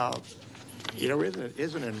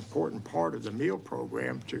 Isn't an important part of the meal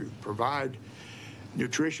program to provide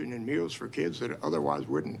nutrition and meals for kids that otherwise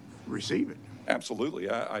wouldn't receive it? Absolutely.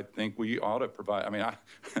 I think we ought to provide. I mean, I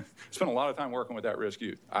spent a lot of time working with at-risk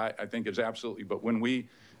youth. I think it's absolutely. But when we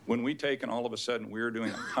take and all of a sudden we're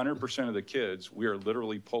doing 100% of the kids, we are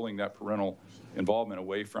literally pulling that parental involvement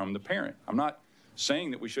away from the parent. I'm not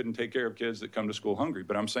saying that we shouldn't take care of kids that come to school hungry,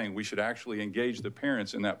 but I'm saying we should actually engage the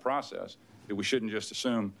parents in that process, that we shouldn't just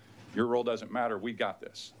assume your role doesn't matter, we got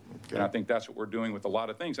this. Okay. And I think that's what we're doing with a lot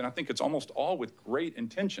of things. And I think it's almost all with great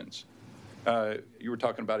intentions. You were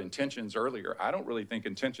talking about intentions earlier. I don't really think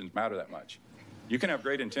intentions matter that much. You can have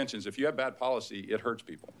great intentions. If you have bad policy, it hurts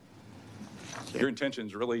people. Okay. Your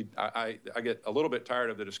intentions really, I get a little bit tired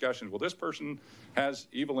of the discussions. Well, this person has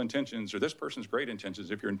evil intentions or this person's great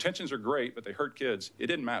intentions. If your intentions are great, but they hurt kids, it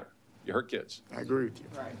didn't matter. you hurt kids. I agree with you.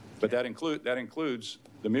 But that includes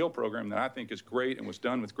the meal program that I think is great and was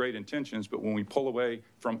done with great intentions, but when we pull away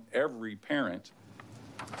from every parent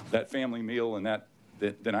that family meal and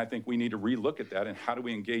then I think we need to relook at that and how do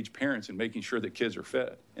we engage parents in making sure that kids are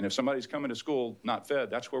fed. And if somebody's coming to school not fed,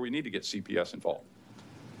 that's where we need to get CPS involved,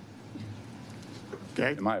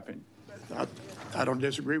 Okay? in my opinion. I don't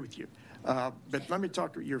disagree with you. But let me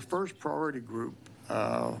talk to your first priority group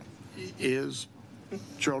is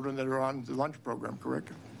children that are on the lunch program, correct?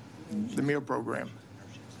 The meal program.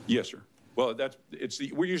 Yes, sir. Well,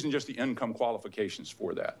 we're using just the income qualifications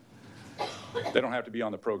for that. They don't have to be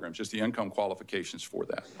on the programs, just the income qualifications for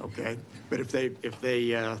that. Okay, but if they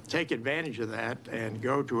take advantage of that and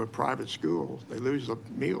go to a private school, they lose the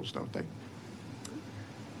meals, don't they?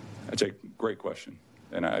 That's a great question.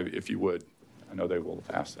 And if you would, I know they will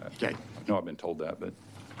ask that. Okay. I know I've been told that, but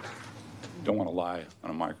don't want to lie on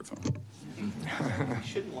a microphone. You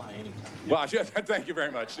shouldn't lie anytime. Well, thank you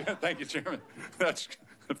very much. Thank you, Chairman. That's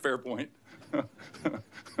a fair point.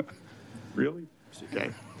 Really?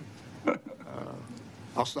 Okay.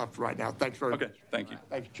 I'll stop for right now. Thanks very much. Okay, thank you.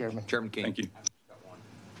 Thank you, Chairman. Chairman King. Thank you.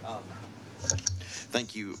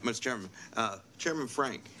 Thank you, Mr. Chairman. Chairman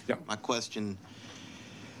Frank, Yeah. my question,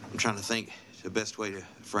 I'm trying to think the best way to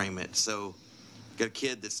frame it. So, got a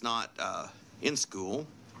kid that's not in school,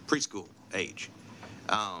 preschool age.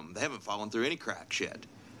 They haven't fallen through any cracks yet.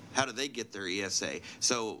 How do they get their ESA?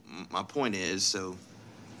 So, my point is, so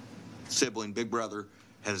sibling, big brother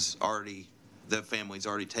the family's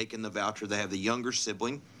already taken the voucher. They have the younger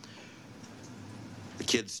sibling. The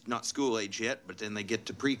kid's not school age yet, but then they get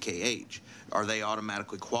to pre-K age. Are they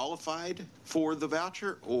automatically qualified for the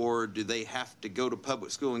voucher, or do they have to go to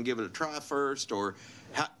public school and give it a try first, or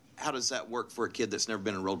how does that work for a kid that's never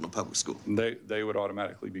been enrolled in a public school? They would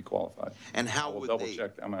automatically be qualified. And I how will would double they?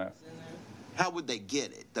 check. How would they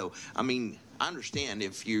get it though? I mean, I understand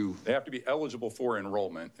if you. They have to be eligible for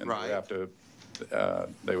enrollment, and Right. they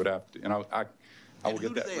would have to. And I will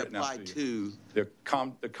get that written out to you. Who do they apply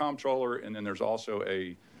to? The comptroller, and then there's also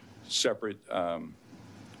a separate,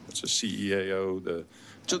 it's a CEAO, the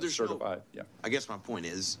So there's no- certified, yeah. I guess my point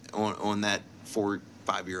is on that 4 or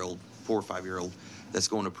 5 year old that's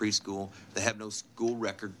going to preschool, they have no school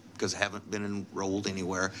record because they haven't been enrolled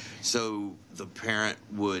anywhere. So the parent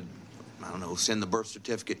would, I don't know, send the birth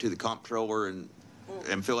certificate to the comptroller and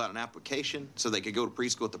fill out an application so they could go to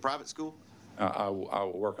preschool at the private school? I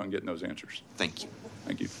will work on getting those answers. Thank you.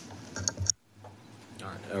 Thank you. All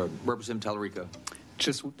right. Representative Tallarico.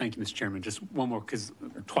 Thank you, Mr. Chairman. Just one more, because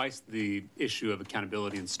twice the issue of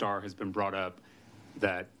accountability in STAR has been brought up,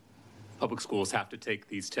 that public schools have to take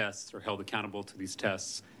these tests or held accountable to these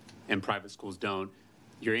tests and private schools don't.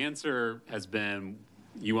 Your answer has been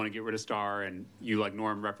you want to get rid of STAR and you like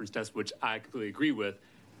norm reference tests, which I completely agree with,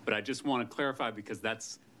 but I just want to clarify because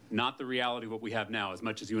that's not the reality of what we have now, as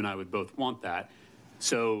much as you and I would both want that.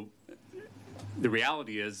 So the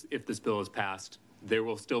reality is, if this bill is passed, there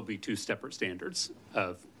will still be two separate standards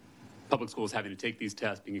of public schools having to take these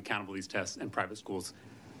tests, being accountable to these tests, and private schools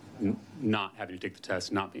not having to take the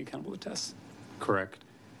tests, not being accountable to tests. Correct?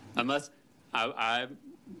 Unless I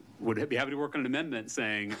would be happy to work on an amendment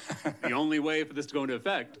saying the only way for this to go into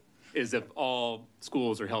effect is if all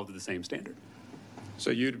schools are held to the same standard. So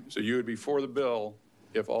you would be for the bill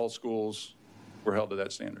if all schools were held to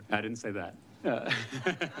that standard? I didn't say that. I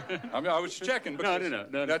mean, I was checking because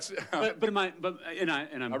No. that's. I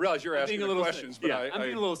realize you're asking the questions, but I'm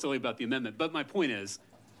being a little silly about the amendment. But my point is,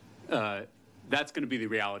 that's going to be the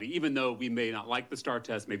reality. Even though we may not like the STAR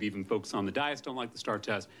test, maybe even folks on the dais don't like the STAR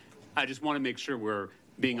test. I just want to make sure we're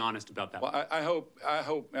being honest about that. Well, I hope,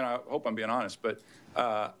 and I hope I'm being honest, but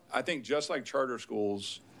I think just like charter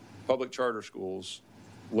schools, public charter schools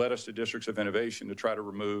led us to districts of innovation to try to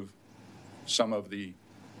remove some of the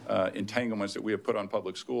entanglements that we have put on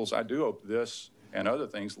public schools. I do hope this and other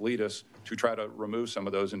things lead us to try to remove some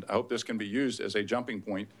of those, and I hope this can be used as a jumping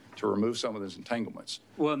point to remove some of those entanglements.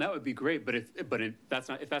 Well, and that would be great, but if that's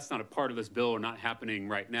not a part of this bill or not happening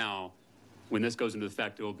right now, when this goes into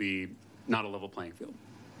effect, it will be not a level playing field.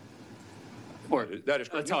 Or that is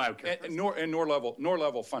correct. That's how I would characterize it. Nor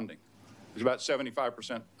level funding. There's about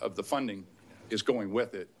 75% of the funding is going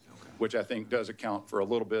with it, which I think does account for a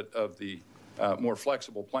little bit of the more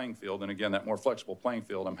flexible playing field. And again, that more flexible playing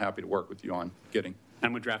field, I'm happy to work with you on getting.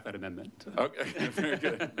 I'm going to draft that amendment. Okay, very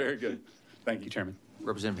good, very good. Thank you, Chairman.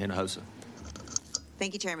 Representative Hinojosa.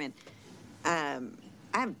 Thank you, Chairman. I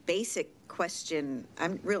have a basic question.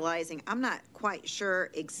 I'm realizing I'm not quite sure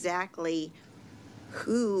exactly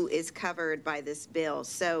who is covered by this bill.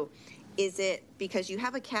 So is it because you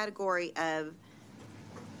have a category of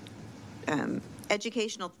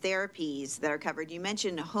educational therapies that are covered. You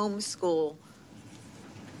mentioned homeschool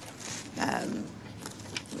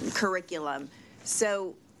curriculum.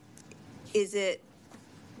 So is it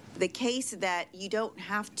the case that you don't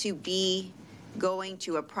have to be going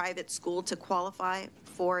to a private school to qualify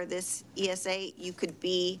for this ESA? You could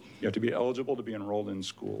be, You have to be eligible to be enrolled in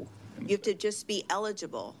school. in the you have to state. just be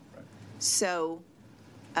eligible. Right. So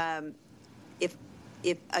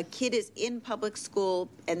if a kid is in public school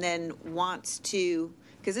and then wants to,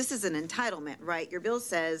 because this is an entitlement, right? Your bill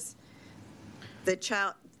says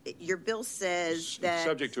your bill says It's that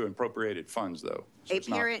subject to appropriated funds, though. So a it's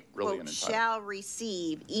not parent, really quote, an entitlement. shall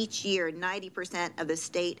receive each year 90% of the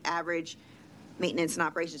state average maintenance and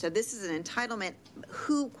operation. So this is an entitlement.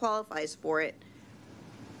 Who qualifies for it?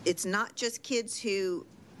 It's not just kids who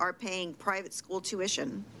are paying private school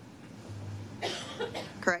tuition,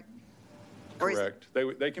 correct? Or is it-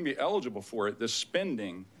 Correct. They can be eligible for it. The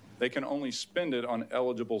spending, they can only spend it on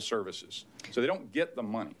eligible services. So they don't get the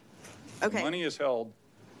money. The Okay. money is held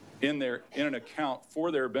in an account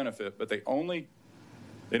for their benefit, but they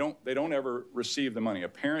don't ever receive the money. A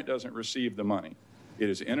parent doesn't receive the money. It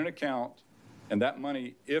is in an account, and that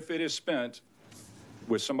money, if it is spent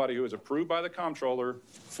with somebody who is approved by the comptroller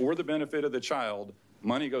for the benefit of the child,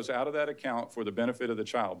 money goes out of that account for the benefit of the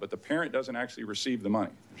child, but the parent doesn't actually receive the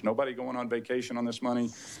money. There's nobody going on vacation on this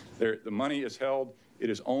money. The money is held.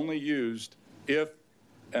 It is only used if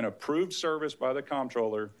an approved service by the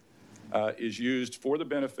comptroller is used for the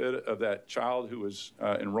benefit of that child who is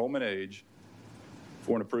enrollment age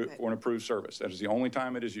for an approved service. That is the only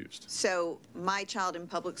time it is used. So my child in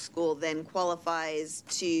public school then qualifies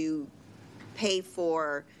to pay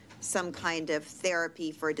for some kind of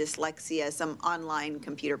therapy for dyslexia, some online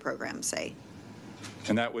computer program, say?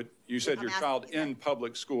 And that would, you said I'm your asking child you that. in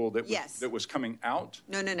public school Yes. that was coming out?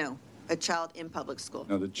 No, a child in public school.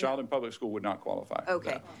 No, the child in public school would not qualify for Okay,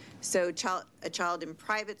 that. so a child in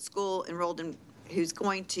private school enrolled in, who's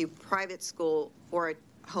going to private school or a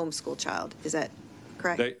homeschool child, is that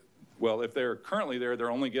correct? Well, if they're currently there,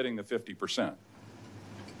 they're only getting the 50%.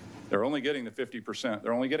 They're only getting the 50%.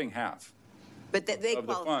 They're only getting half But that they of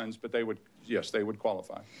the qualify. funds, but they would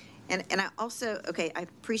qualify. And I also, okay, I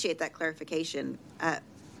appreciate that clarification.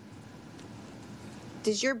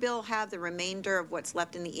 Does your bill have the remainder of what's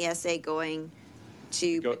left in the ESA going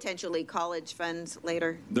to potentially college funds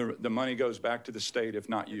later? The money goes back to the state if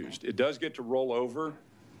not used. It does get to roll over,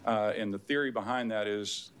 and the theory behind that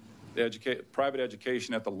is private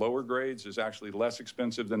education at the lower grades is actually less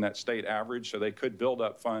expensive than that state average, so they could build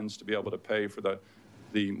up funds to be able to pay for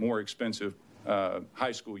the more expensive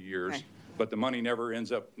high school years. Okay. But the money never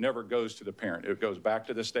goes to the parent. It goes back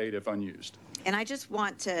to the state if unused. And I just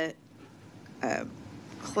want to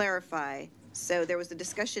clarify, so there was a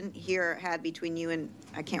discussion here had between you and,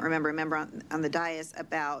 I can't remember, a member on the dais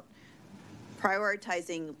about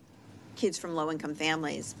prioritizing kids from low-income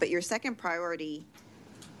families, but your second priority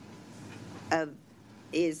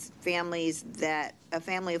is families a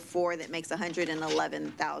family of four that makes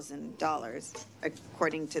 $111,000,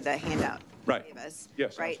 according to the handout Right. you gave us.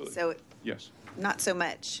 Yes, right? absolutely. So Yes. not so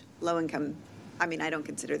much low-income, I mean, I don't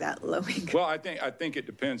consider that low-income. Well, I think it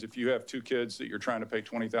depends. If you have two kids that you're trying to pay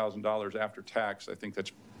 $20,000 after tax, I think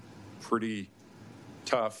that's pretty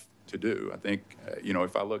tough to do. I think,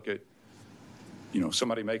 if I look at,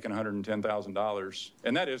 somebody making $110,000,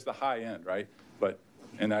 and that is the high end, right?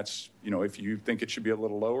 And that's, if you think it should be a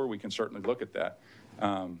little lower, we can certainly look at that.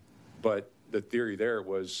 But the theory there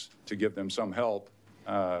was to give them some help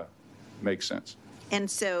makes sense. And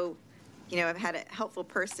so, I've had a helpful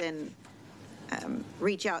person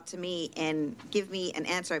reach out to me and give me an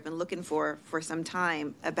answer I've been looking for some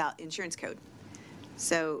time about insurance code.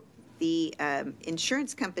 So the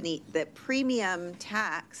insurance company, the premium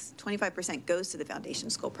tax, 25% goes to the foundation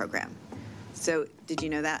school program. So did you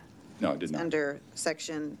know that? No, I did It's not. under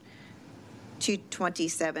section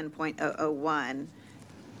 227.001.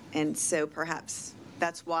 And so perhaps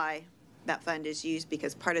that's why that fund is used,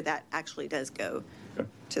 because part of that actually does go Okay.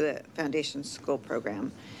 to the foundation school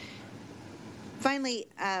program. Finally,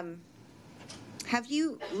 have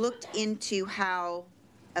you looked into how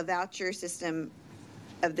a voucher system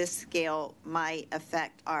of this scale might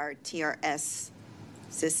affect our TRS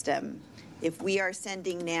system? If we are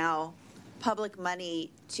sending now public money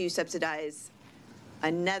to subsidize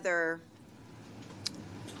another,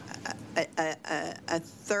 a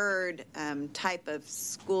third type of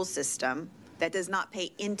school system that does not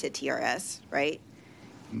pay into TRS, right?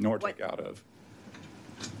 Nor take out of.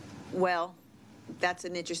 Well, that's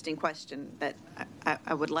an interesting question that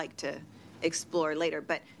I would like to explore later.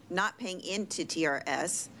 But not paying into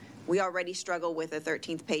TRS, we already struggle with a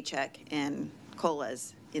 13th paycheck in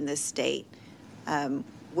COLAs in this state,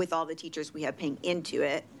 with all the teachers we have paying into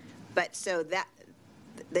it. But so that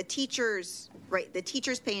the teachers, right, the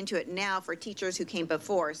teachers pay into it now for teachers who came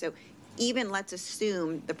before. So even let's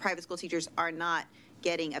assume the private school teachers are not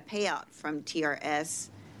getting a payout from TRS,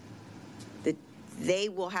 they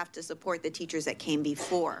will have to support the teachers that came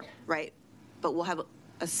before, right? But we'll have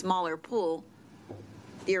a smaller pool,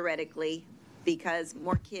 theoretically, because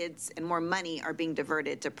more kids and more money are being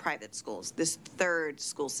diverted to private schools, this third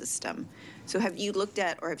school system. So have you looked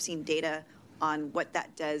at or have seen data on what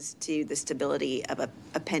that does to the stability of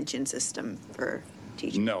a pension system for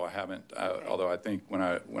teachers? No, I haven't. Although I think when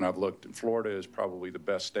I've looked, Florida is probably the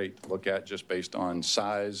best state to look at just based on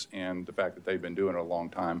size and the fact that they've been doing it a long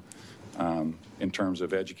time in terms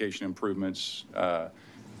of education improvements.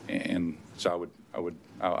 And so I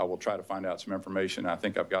will try to find out some information. I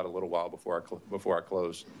think I've got a little while before I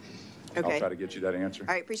close. Okay. I'll try to get you that answer.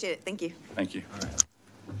 All right, appreciate it. Thank you. Thank you.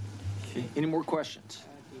 Okay. Any more questions?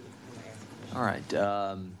 All right.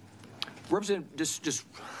 Representative, just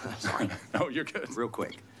sorry. No, you're good. Real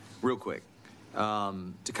quick.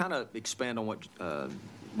 To kind of expand on what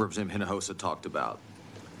Representative Hinojosa talked about,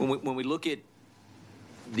 when we look at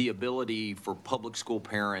the ability for public school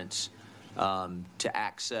parents to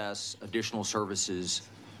access additional services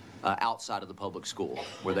outside of the public school,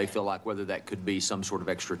 where they feel like whether that could be some sort of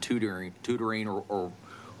extra tutoring or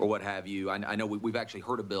what have you. I know we've actually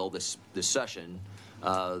heard a bill this session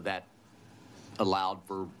that allowed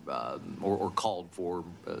for or called for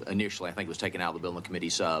initially, I think it was taken out of the bill in the committee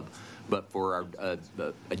sub, but for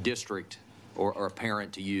a district or a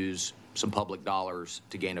parent to use some public dollars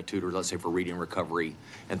to gain a tutor, let's say for reading recovery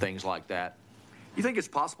and things like that. You think it's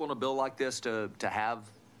possible in a bill like this to have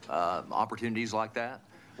opportunities like that,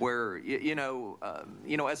 where you know,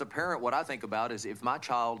 as a parent, what I think about is if my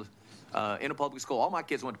child in a public school, all my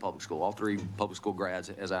kids went to public school, all three public school grads,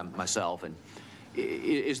 as I'm myself, and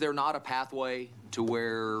is there not a pathway to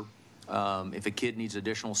where if a kid needs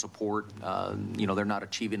additional support, they're not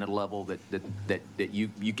achieving at a level that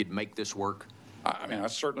you could make this work? I mean, I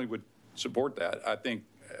certainly would support that. I think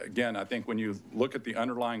when you look at the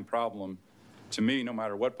underlying problem, to me, no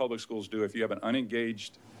matter what public schools do, if you have an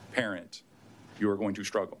unengaged parent, you are going to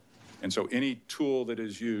struggle. And so any tool that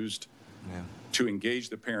is used to engage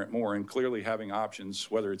the parent more, and clearly having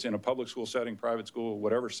options, whether it's in a public school setting, private school,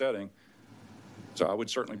 whatever setting, so I would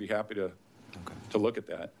certainly be happy to look at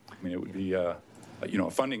that. I mean, it would be a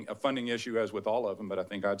funding issue as with all of them, but I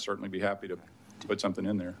think I'd certainly be happy to put something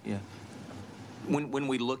in there. Yeah. When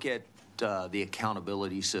we look at the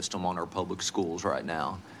accountability system on our public schools right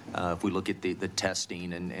now, if we look at the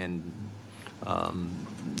testing and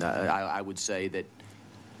I would say that,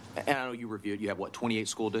 and I know you reviewed, you have what, 28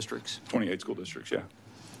 school districts? 28 school districts, yeah.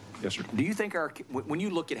 Yes, sir. Do you think when you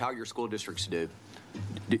look at how your school districts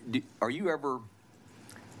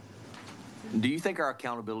do you think our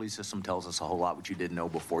accountability system tells us a whole lot what you didn't know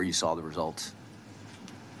before you saw the results?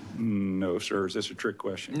 No, sir. Is this a trick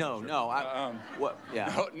question? No.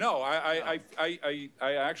 Yeah. No. I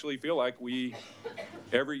actually feel like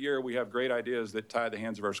every year we have great ideas that tie the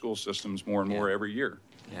hands of our school systems more and more every year.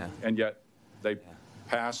 Yeah. And yet they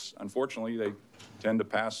pass. Unfortunately, they tend to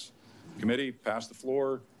pass committee, pass the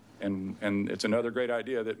floor, and it's another great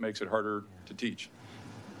idea that makes it harder to teach.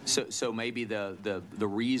 So maybe the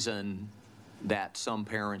reason that some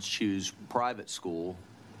parents choose private school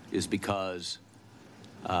is because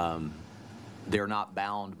they're not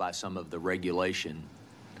bound by some of the regulation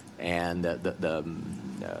and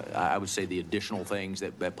I would say the additional things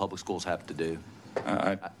that public schools have to do.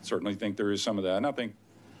 I certainly think there is some of that, and I think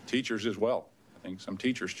teachers as well. I think some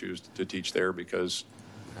teachers choose to teach there because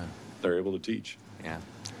they're able to teach. Yeah.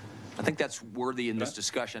 I think that's worthy in this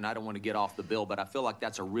discussion. I don't want to get off the bill, but I feel like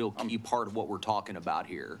that's a real key part of what we're talking about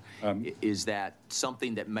here. Is that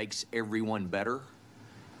something that makes everyone better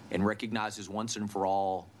and recognizes once and for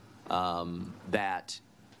all that,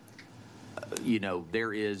 there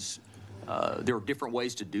are different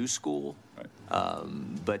ways to do school,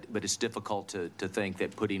 but it's difficult to think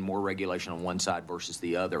that putting more regulation on one side versus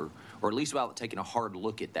the other, or at least about taking a hard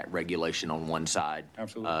look at that regulation on one side,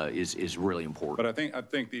 is really important. But I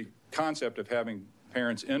think the concept of having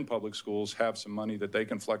parents in public schools have some money that they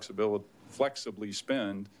can flexibly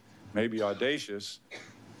spend may be audacious,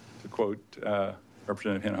 to quote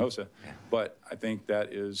Representative Hinojosa, but I think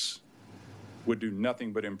that would do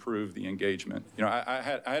nothing but improve the engagement. I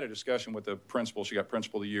had a discussion with the principal. She got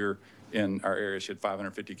Principal of the Year in our area. She had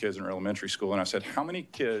 550 kids in her elementary school, and I said, how many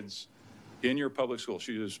kids in your public school?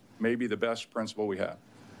 She is maybe the best principal we have.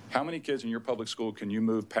 How many kids in your public school can you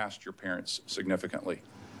move past your parents significantly?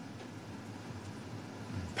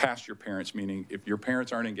 past your parents, meaning if your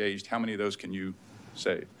parents aren't engaged, how many of those can you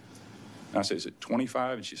save? And I say, is it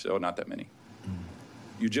 25? And she said, oh, not that many.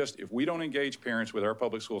 You just, if we don't engage parents with our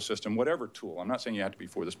public school system, whatever tool, I'm not saying you have to be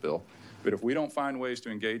for this bill, but if we don't find ways to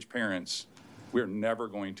engage parents, we're never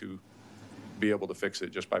going to be able to fix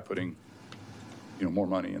it just by putting, more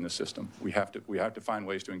money in the system. We have to find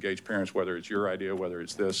ways to engage parents, whether it's your idea, whether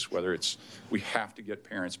it's this, we have to get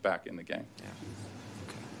parents back in the game. Yeah.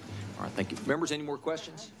 Okay. All right, thank you. Members, any more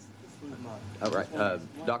questions? All right,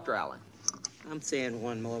 Dr. Allen. I'm saying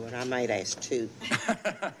one more, but I might ask two.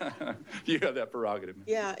 You have that prerogative.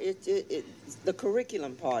 Yeah, the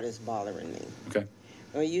curriculum part is bothering me. Okay.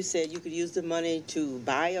 You said you could use the money to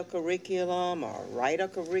buy a curriculum or write a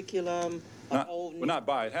curriculum, Not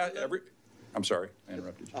buy it. I'm sorry, I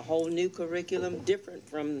interrupted you. a whole new curriculum, different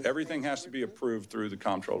from. Everything has to be approved through the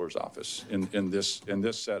comptroller's office in this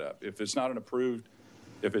setup. If it's not an approved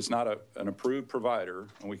provider,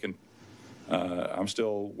 and we can, I'm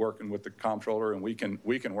still working with the comptroller, and we can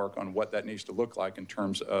work on what that needs to look like in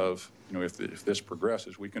terms of, if this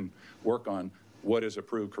progresses, we can work on what is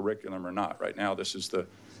approved curriculum or not. Right now, this is the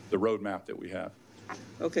roadmap that we have.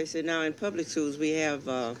 Okay, so now in public schools, we have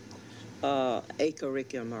a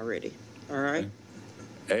curriculum already, all right?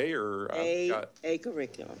 A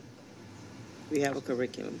curriculum. We have a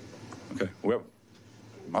curriculum. Okay. Well,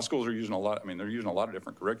 my schools are using a lot. I mean, they're using a lot of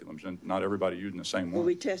different curriculums, and not everybody using the same Well, one.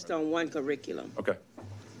 we test on one curriculum, Okay.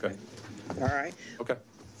 Okay. all right? Okay.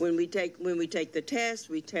 When we take the test,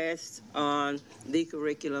 we test on the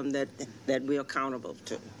curriculum that we're accountable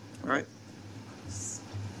to, all right?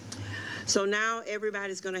 So now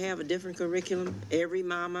everybody's going to have a different curriculum. Every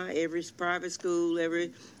mama, every private school,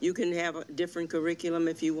 you can have a different curriculum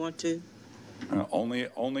if you want to.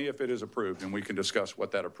 Only if it is approved, and we can discuss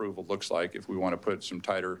what that approval looks like if we want to put some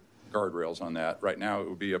tighter guardrails on that. Right now, it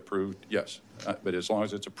would be approved, yes, but as long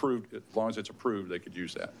as it's approved, they could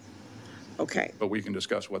use that. Okay. But we can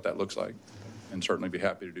discuss what that looks like, and certainly be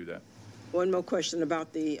happy to do that. One more question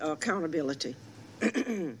about the accountability.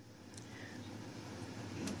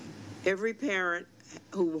 Every parent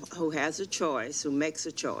who has a choice, who makes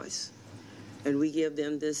a choice, and we give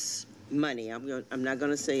them this money. I'm not going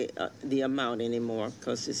to say the amount anymore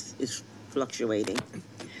because it's fluctuating.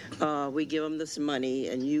 We give them this money,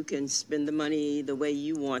 and you can spend the money the way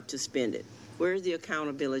you want to spend it. Where's the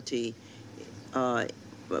accountability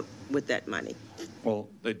with that money? Well,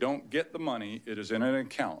 they don't get the money. It is in an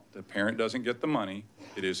account. The parent doesn't get the money.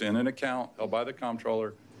 It is in an account held by the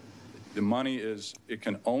comptroller. The money it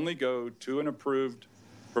can only go to an approved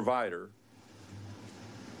provider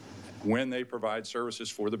when they provide services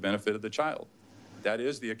for the benefit of the child. That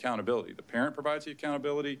is the accountability. The parent provides the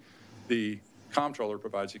accountability. The comptroller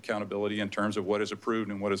provides the accountability in terms of what is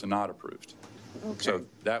approved and what is not approved. Okay. So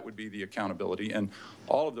that would be the accountability. And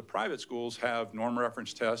all of the private schools have norm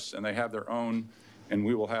reference tests, and they have their own, and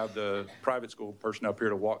we will have the private school person up here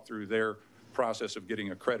to walk through their process of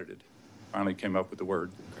getting accredited. Finally came up with the word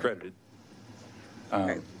accredited.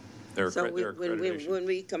 When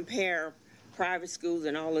we compare private schools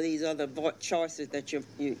and all of these other choices that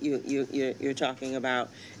you're talking about,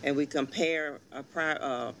 and we compare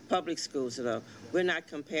public schools, we're not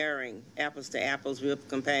comparing apples to apples. We're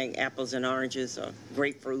comparing apples and oranges or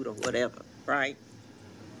grapefruit or whatever, right?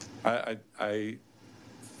 I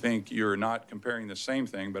think you're not comparing the same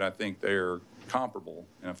thing, but I think they're comparable.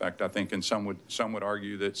 And in fact, I think some would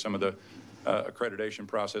argue that some of the accreditation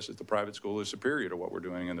process at the private school is superior to what we're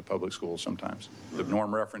doing in the public schools sometimes. The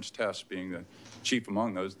norm reference test being the chief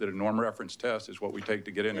among those, that a norm reference test is what we take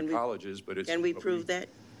to get into colleges, but it's... Can we prove that?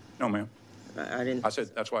 No, ma'am. I didn't...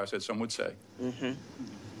 That's why I said some would say.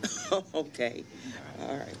 Mm-hmm. Okay.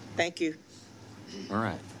 All right. Thank you. All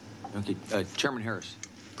right. Okay. Chairman Harris.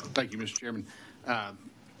 Thank you, Mr. Chairman.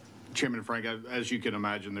 Chairman Frank, as you can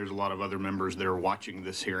imagine, there's a lot of other members that are watching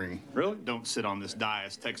this hearing. Really? Don't sit on this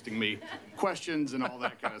dais texting me questions and all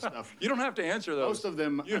that kind of stuff. You don't have to answer those. Most of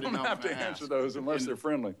them you don't have to answer those unless they're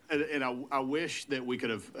friendly. And I wish that we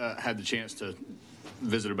could have had the chance to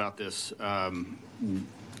visit about this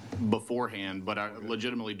beforehand, but I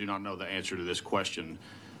legitimately do not know the answer to this question,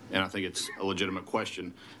 and I think it's a legitimate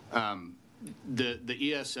question. The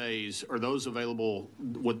ESAs, are those available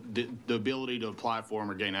with the ability to apply for them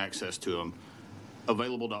or gain access to them,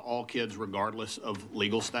 available to all kids regardless of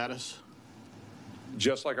legal status?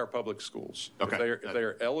 Just like our public schools. Okay. If they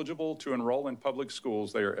are eligible to enroll in public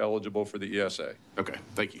schools, they are eligible for the ESA. Okay,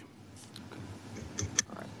 thank you.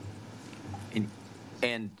 All right.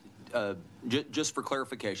 And just for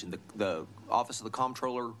clarification, the Office of the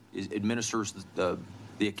Comptroller administers the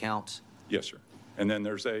accounts? Yes, sir. And then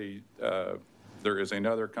there's There is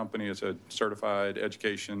another company, it's a certified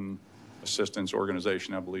education assistance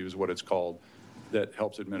organization, I believe is what it's called, that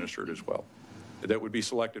helps administer it as well. That would be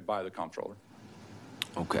selected by the comptroller.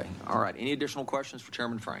 Okay, all right. Any additional questions for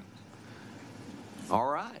Chairman Frank? All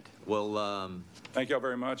right, well, Thank y'all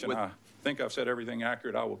very much, and With- I think I've said everything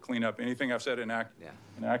accurate. I will clean up anything I've said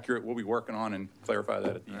inaccurate. We'll be working on and clarify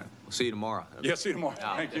that at the end. we'll see you tomorrow. Yeah, see you tomorrow.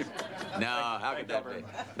 No. Thank you. No, how could that be?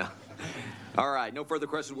 No. All right, no further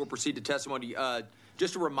questions. We'll proceed to testimony.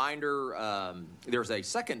 Just a reminder, there's a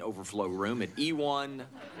second overflow room at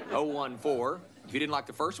E1014. If you didn't like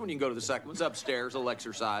the first one, you can go to the second one. It's upstairs, a little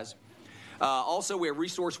exercise. Also, we have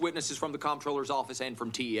resource witnesses from the Comptroller's Office and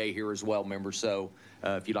from TEA here as well, members. So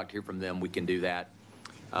if you'd like to hear from them, we can do that.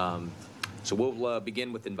 So we'll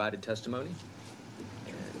begin with invited testimony.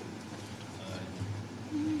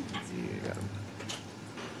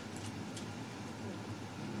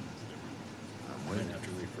 I'm going to have to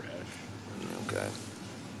refresh. Okay.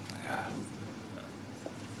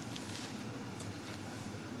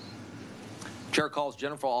 Chair calls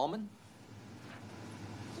Jennifer Allman.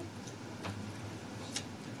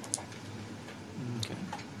 Okay.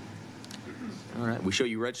 All right. We show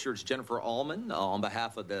you registered as Jennifer Allman on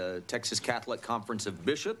behalf of the Texas Catholic Conference of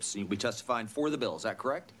Bishops. You'll be testifying for the bill. Is that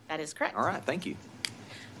correct? That is correct. All right. Thank you.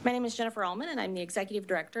 My name is Jennifer Allman, and I'm the Executive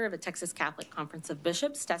Director of the Texas Catholic Conference of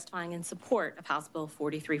Bishops, testifying in support of House Bill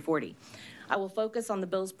 4340. I will focus on the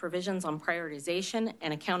bill's provisions on prioritization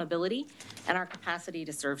and accountability and our capacity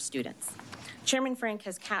to serve students. Chairman Frank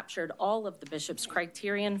has captured all of the bishop's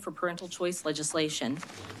criterion for parental choice legislation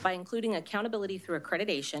by including accountability through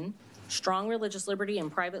accreditation, strong religious liberty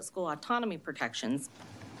and private school autonomy protections,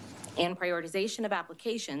 and prioritization of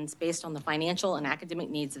applications based on the financial and academic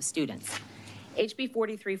needs of students. HB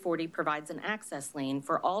 4340 provides an access lane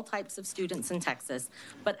for all types of students in Texas,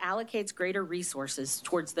 but allocates greater resources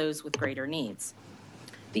towards those with greater needs.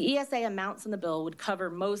 The ESA amounts in the bill would cover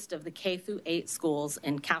most of the K-8 schools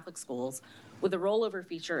and Catholic schools. With the rollover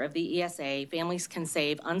feature of the ESA, families can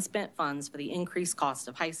save unspent funds for the increased cost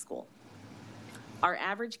of high school. Our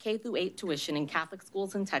average K-8 tuition in Catholic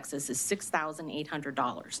schools in Texas is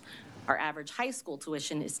 $6,800. Our average high school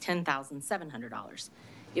tuition is $10,700.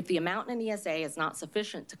 If the amount in ESA is not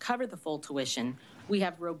sufficient to cover the full tuition, we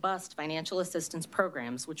have robust financial assistance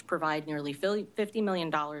programs which provide nearly $50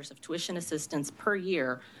 million of tuition assistance per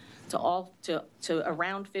year to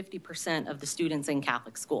around 50% of the students in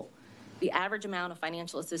Catholic school. The average amount of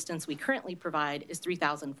financial assistance we currently provide is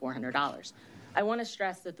 $3,400. I want to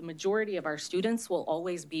stress that the majority of our students will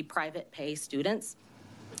always be private pay students.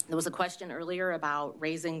 There was a question earlier about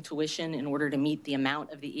raising tuition in order to meet the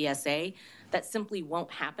amount of the ESA. That simply won't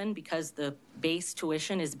happen because the base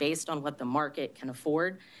tuition is based on what the market can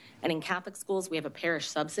afford. And in Catholic schools, we have a parish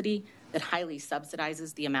subsidy that highly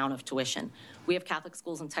subsidizes the amount of tuition. We have Catholic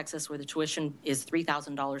schools in Texas where the tuition is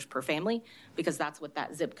 $3,000 per family because that's what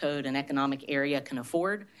that zip code and economic area can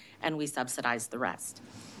afford, and we subsidize the rest.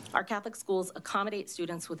 Our Catholic schools accommodate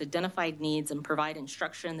students with identified needs and provide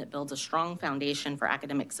instruction that builds a strong foundation for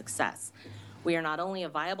academic success. We are not only a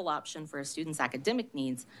viable option for a student's academic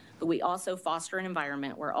needs, but we also foster an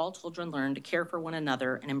environment where all children learn to care for one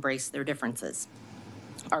another and embrace their differences.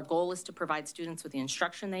 Our goal is to provide students with the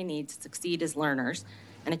instruction they need to succeed as learners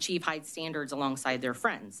and achieve high standards alongside their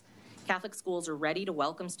friends. Catholic schools are ready to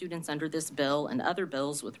welcome students under this bill and other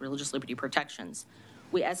bills with religious liberty protections.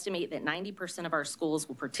 We estimate that 90% of our schools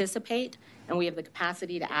will participate, and we have the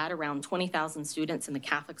capacity to add around 20,000 students in the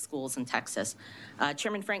Catholic schools in Texas.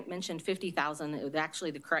 Chairman Frank mentioned 50,000.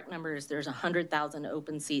 Actually, the correct number is there's 100,000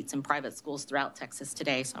 open seats in private schools throughout Texas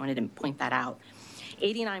today, so I wanted to point that out.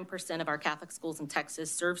 89% of our Catholic schools in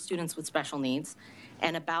Texas serve students with special needs,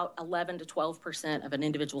 and about 11 to 12% of an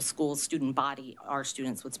individual school's student body are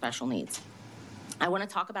students with special needs. I want to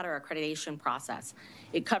talk about our accreditation process.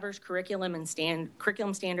 It covers curriculum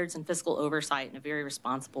standards and fiscal oversight in a very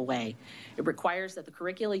responsible way. It requires that the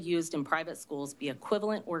curricula used in private schools be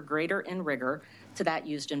equivalent or greater in rigor to that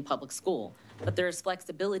used in public school, but there is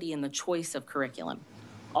flexibility in the choice of curriculum.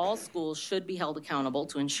 All schools should be held accountable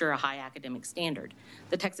to ensure a high academic standard.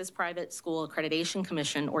 The Texas Private School Accreditation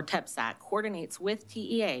Commission, or TEPSAC, coordinates with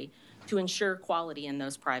TEA to ensure quality in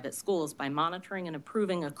those private schools by monitoring and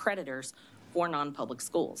approving accreditors for non-public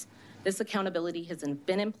schools. This accountability has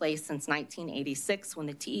been in place since 1986 when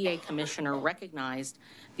the TEA commissioner recognized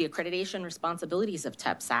the accreditation responsibilities of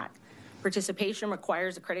TEPSAC. Participation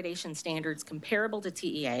requires accreditation standards comparable to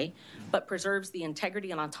TEA, but preserves the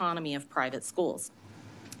integrity and autonomy of private schools.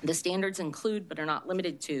 The standards include, but are not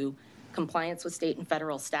limited to, compliance with state and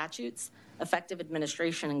federal statutes, effective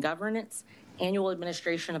administration and governance, annual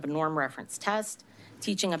administration of a norm reference test,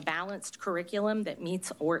 teaching a balanced curriculum that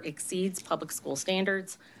meets or exceeds public school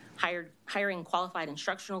standards, hiring qualified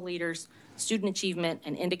instructional leaders, student achievement,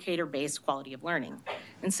 and indicator-based quality of learning.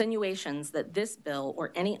 Insinuations that this bill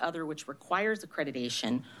or any other which requires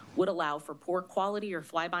accreditation would allow for poor quality or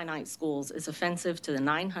fly-by-night schools is offensive to the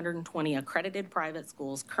 920 accredited private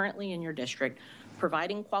schools currently in your district,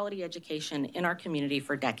 providing quality education in our community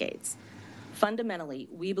for decades. Fundamentally,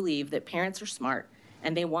 we believe that parents are smart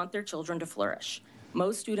and they want their children to flourish.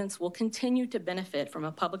 Most students will continue to benefit from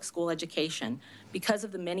a public school education because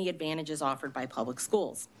of the many advantages offered by public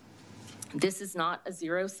schools. This is not a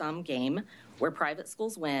zero-sum game where private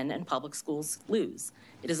schools win and public schools lose.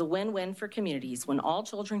 It is a win-win for communities when all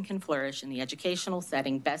children can flourish in the educational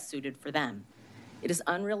setting best suited for them. It is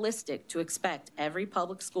unrealistic to expect every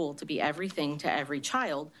public school to be everything to every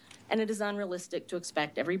child, and it is unrealistic to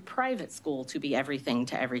expect every private school to be everything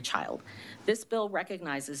to every child. This bill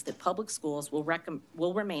recognizes that public schools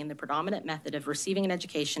will remain the predominant method of receiving an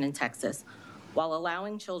education in Texas, while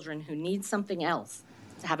allowing children who need something else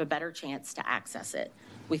to have a better chance to access it.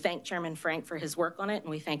 We thank Chairman Frank for his work on it,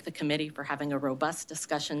 and we thank the committee for having a robust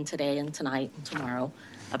discussion today and tonight and tomorrow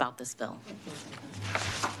about this bill.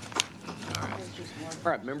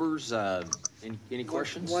 All right, members, any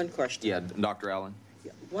questions? One question. Yeah, Dr. Allen.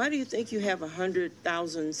 Why do you think you have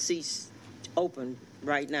 100,000 seats open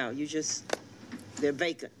right now? They're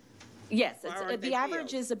vacant. Yes, Why aren't they the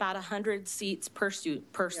average filled? is about 100 seats per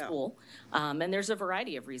school, and there's a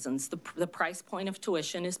variety of reasons. The price point of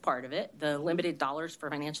tuition is part of it, the limited dollars for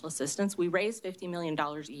financial assistance. We raise $50 million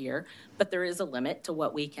a year, but there is a limit to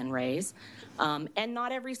what we can raise. And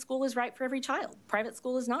not every school is right for every child. Private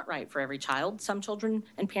school is not right for every child. Some children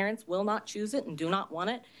and parents will not choose it and do not want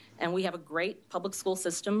it, and we have a great public school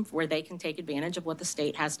system where they can take advantage of what the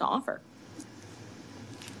state has to offer.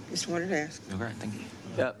 Just wanted to ask. All right, thank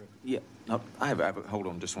you. Yeah, no, I have hold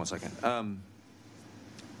on just one second.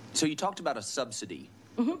 So you talked about a subsidy,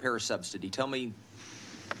 a parish subsidy. Tell me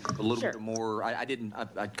a little Sure. bit more. I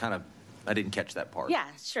didn't catch that part. Yeah,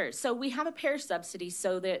 sure. So we have a parish subsidy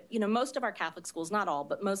so that, most of our Catholic schools, not all,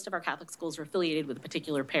 but most of our Catholic schools are affiliated with a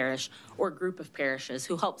particular parish or group of parishes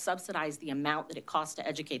who help subsidize the amount that it costs to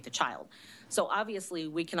educate the child. So obviously,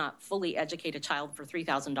 we cannot fully educate a child for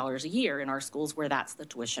 $3,000 a year in our schools where that's the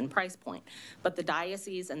tuition price point. But the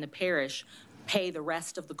diocese and the parish pay the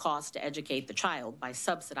rest of the cost to educate the child by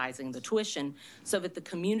subsidizing the tuition so that the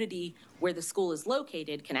community where the school is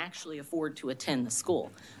located can actually afford to attend the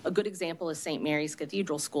school. A good example is St. Mary's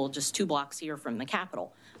Cathedral School, just 2 blocks here from the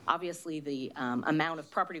Capitol. Obviously, the amount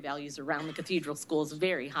of property values around the Cathedral School is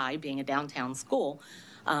very high, being a downtown school,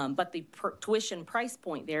 but the tuition price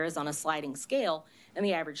point there is on a sliding scale, and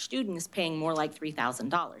the average student is paying more like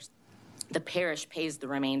 $3,000. The parish pays the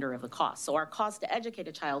remainder of the cost. So our cost to educate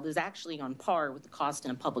a child is actually on par with the cost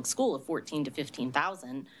in a public school of $14,000 to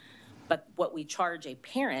 $15,000. But what we charge a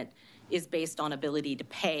parent is based on ability to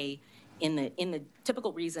pay in the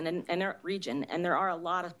typical region. And there are a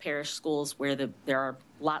lot of parish schools where there are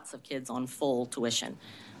lots of kids on full tuition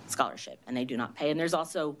scholarship, and they do not pay. And there's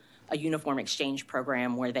also a uniform exchange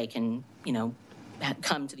program where they can,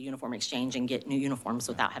 come to the uniform exchange and get new uniforms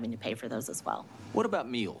without having to pay for those as well. What about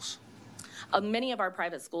meals? Many of our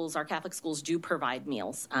private schools, our Catholic schools, do provide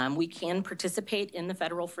meals. We can participate in the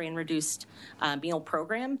federal free and reduced meal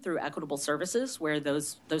program through Equitable Services, where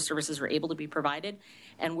those services are able to be provided.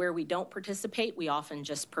 And where we don't participate, we often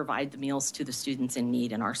just provide the meals to the students in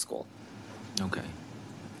need in our school. Okay.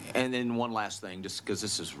 And then one last thing, just because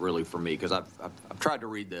this is really for me, because I've tried to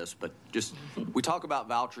read this, but just we talk about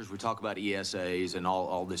vouchers, we talk about ESAs and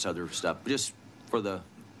all this other stuff. Just for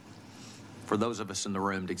those of us in the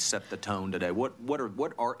room to set the tone today,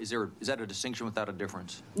 is that a distinction without a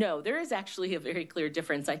difference? No, there is actually a very clear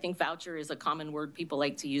difference. I think voucher is a common word people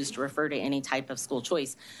like to use to refer to any type of school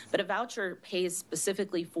choice. But a voucher pays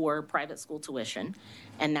specifically for private school tuition,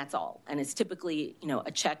 and that's all. And it's typically,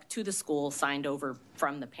 a check to the school signed over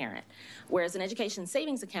from the parent. Whereas an education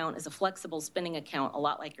savings account is a flexible spending account, a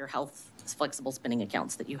lot like your health flexible spending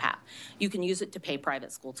accounts that you have. You can use it to pay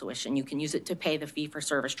private school tuition. You can use it to pay the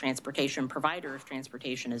fee-for-service transportation provider if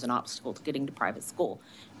transportation is an obstacle to getting to private school.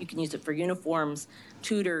 You can use it for uniforms,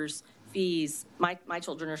 tutors, fees. My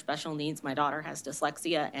children are special needs. My daughter has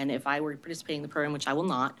dyslexia, and if I were participating in the program, which I will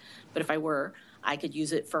not, but if I were, I could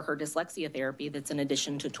use it for her dyslexia therapy that's in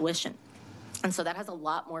addition to tuition. And so that has a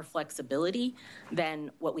lot more flexibility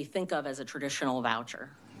than what we think of as a traditional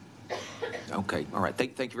voucher. Okay, all right.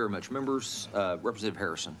 Thank you very much. Members, Representative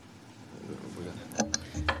Harrison.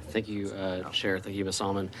 Thank you, Chair. Thank you, Ms.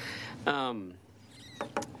 Alman.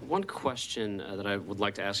 One question that I would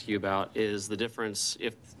like to ask you about is the difference,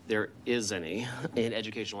 if there is any, in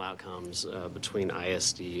educational outcomes between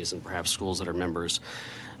ISDs and perhaps schools that are members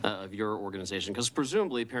of your organization. Because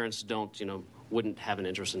presumably parents wouldn't have an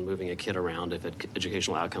interest in moving a kid around if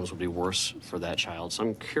educational outcomes would be worse for that child. So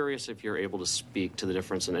I'm curious if you're able to speak to the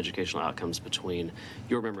difference in educational outcomes between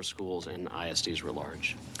your member schools and ISDs writ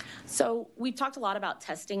large. So we talked a lot about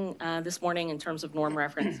testing this morning in terms of norm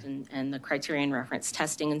referenced and the criterion reference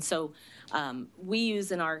testing. And so we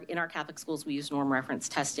use in our Catholic schools, we use norm reference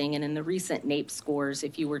testing. And in the recent NAEP scores,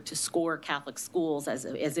 if you were to score Catholic schools as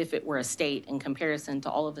if it were a state in comparison to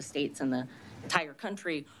all of the states in the entire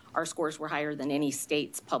country, our scores were higher than any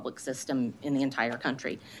state's public system in the entire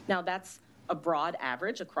country. Now that's a broad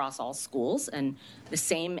average across all schools, and the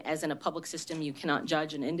same as in a public system, you cannot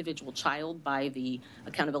judge an individual child by the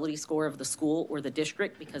accountability score of the school or the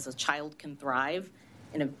district, because a child can thrive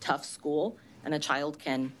in a tough school and a child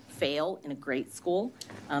can fail in a great school.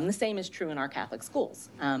 The same is true in our Catholic schools.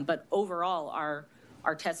 But overall,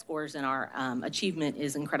 our test scores and our achievement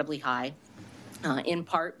is incredibly high, in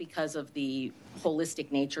part because of the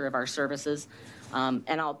holistic nature of our services.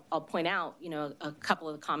 And I'll point out, a couple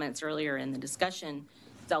of the comments earlier in the discussion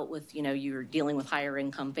dealt with, you're dealing with higher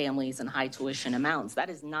income families and high tuition amounts. That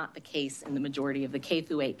is not the case in the majority of the K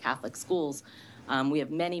through 8 Catholic schools. We have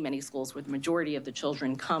many, many schools where the majority of the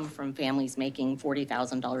children come from families making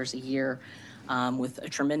 $40,000 a year with a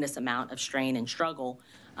tremendous amount of strain and struggle.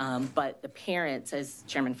 But the parents, as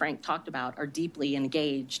Chairman Frank talked about, are deeply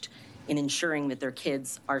engaged in ensuring that their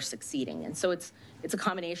kids are succeeding. And so it's a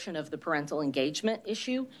combination of the parental engagement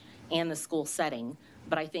issue and the school setting.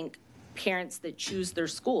 But I think parents that choose their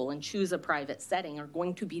school and choose a private setting are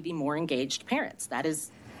going to be the more engaged parents. That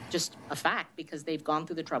is just a fact because they've gone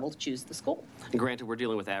through the trouble to choose the school. And granted, we're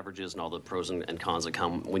dealing with averages and all the pros and cons that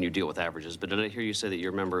come when you deal with averages, but did I hear you say that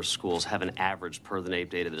your member schools have an average per the NAEP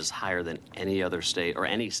data that is higher than any other state or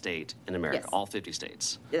any state in America, Yes. all 50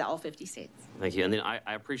 states? Yeah, all 50 states. Thank you. And then I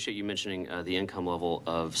appreciate you mentioning the income level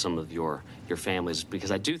of some of your families,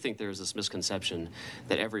 because I do think there's this misconception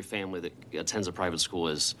that every family that attends a private school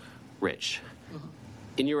is rich. Mm-hmm.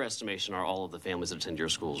 In your estimation, are all of the families that attend your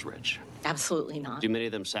schools rich? Absolutely not. Do many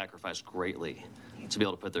of them sacrifice greatly to be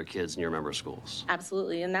able to put their kids in your member schools?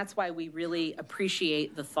 Absolutely, and that's why we really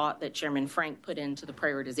appreciate the thought that Chairman Frank put into the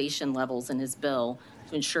prioritization levels in his bill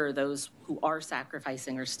to ensure those who are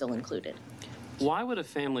sacrificing are still included. Why would a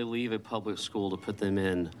family leave a public school to put them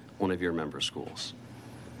in one of your member schools?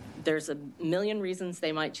 There's a million reasons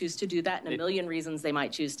they might choose to do that and a million reasons they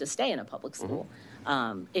might choose to stay in a public school.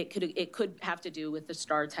 It could have to do with the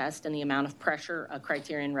STAR test and the amount of pressure a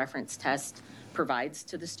criterion reference test provides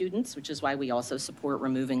to the students, which is why we also support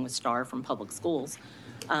removing the STAR from public schools.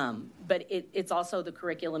 But it's also the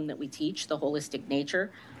curriculum that we teach, the holistic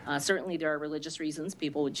nature. Certainly there are religious reasons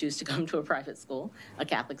people would choose to come to a private school, a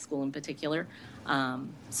Catholic school in particular.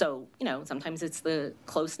 So, sometimes it's the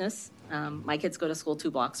closeness. My kids go to school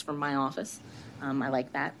 2 blocks from my office. I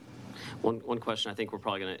like that. One question I think we're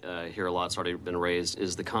probably going to hear a lot, it's already been raised,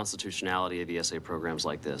 is the constitutionality of ESA programs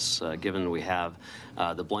like this. Given we have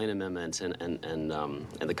the Blaine Amendment and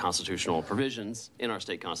the constitutional provisions in our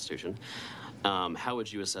state constitution, how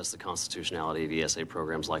would you assess the constitutionality of ESA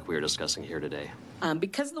programs like we are discussing here today?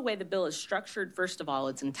 Because of the way the bill is structured, first of all,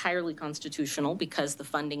 it's entirely constitutional because the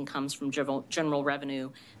funding comes from general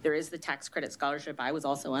revenue. There is the tax credit scholarship. I was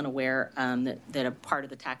also unaware that a part of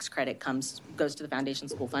the tax credit goes to the Foundation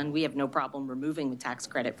School Fund. We have no problem removing the tax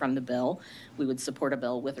credit from the bill. We would support a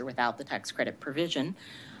bill with or without the tax credit provision.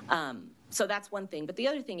 So that's one thing. But the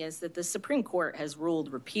other thing is that the Supreme Court has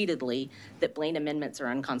ruled repeatedly that Blaine amendments are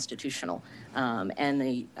unconstitutional. And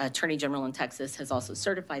the Attorney General in Texas has also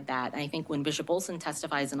certified that. And I think when Bishop Olson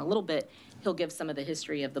testifies in a little bit, he'll give some of the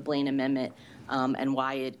history of the Blaine Amendment and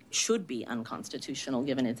why it should be unconstitutional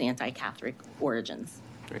given its anti-Catholic origins.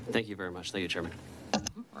 Great. Thank you very much. Thank you, Chairman. All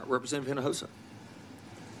right, Representative Hinojosa.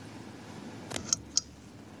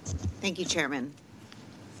 Thank you, Chairman.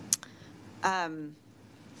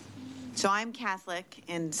 So I'm Catholic,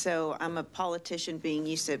 and so I'm a politician being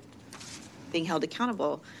used to being held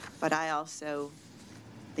accountable, but I also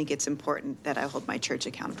think it's important that I hold my church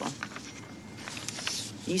accountable.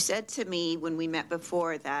 You said to me when we met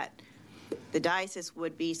before that the diocese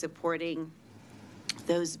would be supporting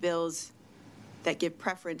those bills that give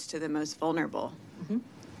preference to the most vulnerable. Mm-hmm.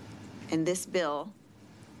 And this bill,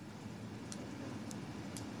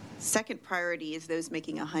 second priority is those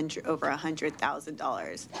making over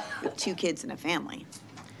 $100,000 with 2 kids and a family.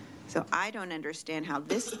 So I don't understand how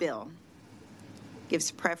this bill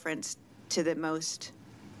gives preference to the most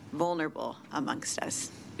vulnerable amongst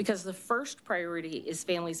us. Because the first priority is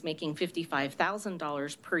families making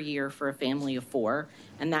 $55,000 per year for a family of 4,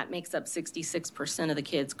 and that makes up 66% of the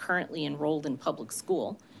kids currently enrolled in public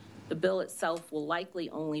school. The bill itself will likely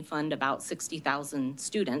only fund about 60,000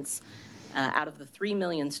 students out of the 3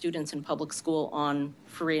 million students in public school on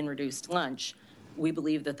free and reduced lunch. We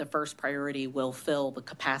believe that the first priority will fill the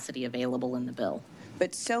capacity available in the bill.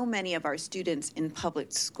 But so many of our students in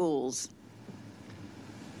public schools,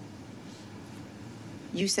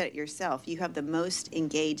 you said it yourself, you have the most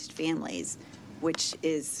engaged families, which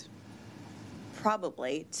is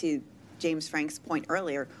probably, to James Frank's point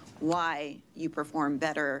earlier, why you perform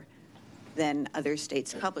better than other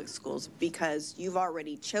states' public schools, because you've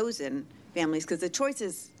already chosen families, because the choice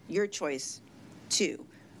is your choice too,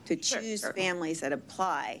 to choose families that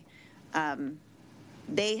apply.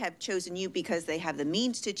 They have chosen you because they have the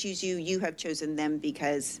means to choose you. You have chosen them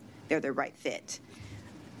because they're the right fit.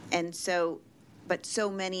 And so, but so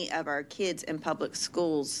many of our kids in public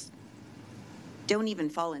schools don't even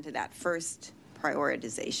fall into that first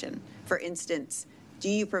prioritization. For instance, do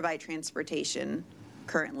you provide transportation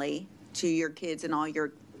currently to your kids in all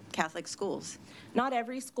your Catholic schools? Not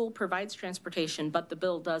every school provides transportation, but the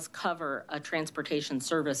bill does cover a transportation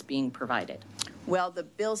service being provided. Well, the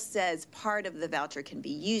bill says part of the voucher can be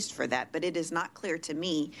used for that, but it is not clear to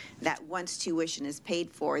me that once tuition is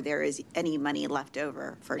paid for, there is any money left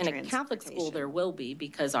over for In transportation. a Catholic school, there will be,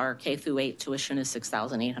 because our K through 8 tuition is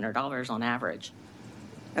 $6,800 on average.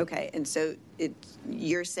 Okay, and so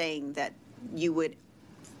you're saying that you would,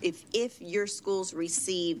 if your schools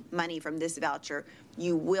receive money from this voucher,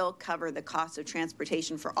 you will cover the cost of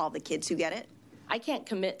transportation for all the kids who get it? I can't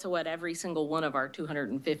commit to what every single one of our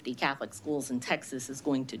 250 Catholic schools in Texas is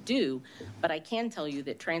going to do, but I can tell you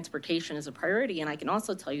that transportation is a priority, and I can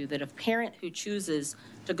also tell you that a parent who chooses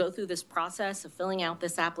to go through this process of filling out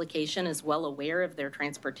this application is well aware of their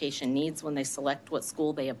transportation needs when they select what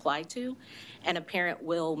school they apply to, and a parent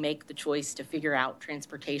will make the choice to figure out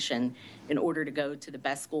transportation in order to go to the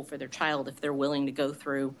best school for their child if they're willing to go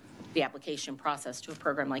through the application process to a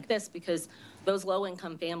program like this, because those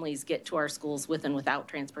low-income families get to our schools with and without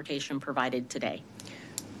transportation provided today.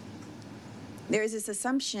 There is this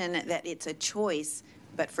assumption that it's a choice,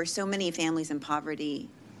 but for so many families in poverty,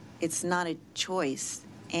 it's not a choice.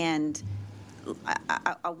 And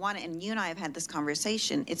I want to, and you and I have had this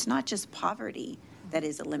conversation, it's not just poverty that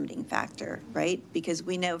is a limiting factor, right? Because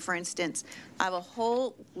we know, for instance, I have a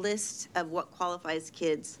whole list of what qualifies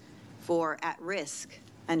kids for at risk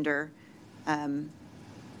under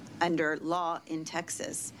law in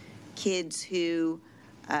Texas. Kids who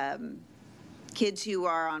are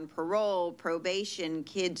on parole, probation,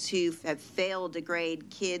 kids who have failed a grade,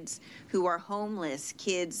 kids who are homeless,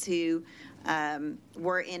 kids who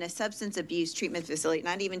were in a substance abuse treatment facility,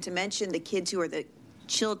 not even to mention the kids who are the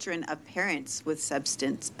children of parents with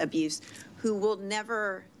substance abuse, who will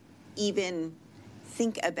never even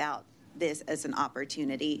think about this as an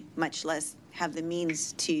opportunity, much less have the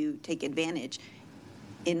means to take advantage.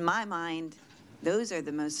 In my mind, those are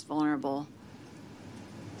the most vulnerable.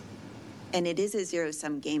 And it is a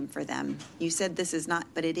zero-sum game for them. You said this is not,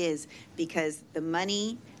 but it is, because the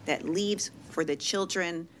money that leaves for the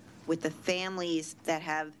children with the families that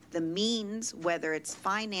have the means, whether it's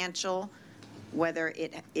financial, whether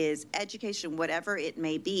it is education, whatever it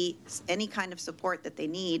may be, any kind of support that they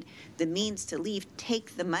need, the means to leave,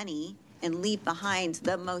 take the money and leave behind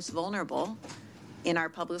the most vulnerable in our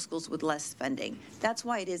public schools with less funding. That's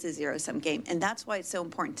why it is a zero-sum game. And that's why it's so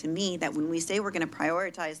important to me that when we say we're going to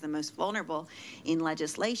prioritize the most vulnerable in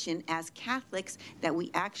legislation, as Catholics, that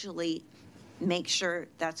we actually make sure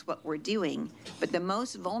that's what we're doing. But the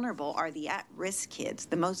most vulnerable are the at-risk kids.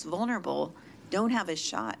 The most vulnerable don't have a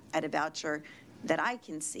shot at a voucher that I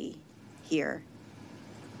can see here.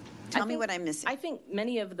 Tell me what I'm missing. I think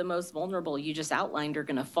many of the most vulnerable you just outlined are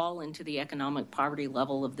going to fall into the economic poverty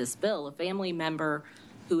level of this bill. A family member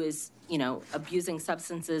who is, abusing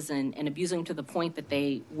substances and abusing to the point that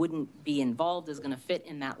they wouldn't be involved is going to fit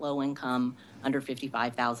in that low income, under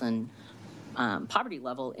 55,000 poverty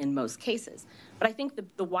level in most cases. But I think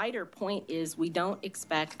the wider point is we don't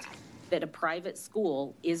expect that a private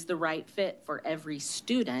school is the right fit for every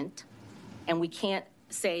student, and we can't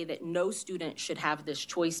say that no student should have this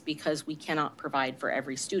choice because we cannot provide for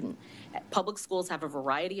every student. Public schools have a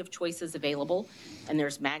variety of choices available, and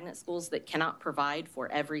there's magnet schools that cannot provide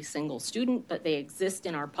for every single student, but they exist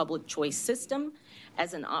in our public choice system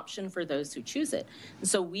as an option for those who choose it. And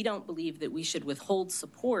so we don't believe that we should withhold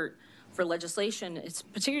support for legislation, it's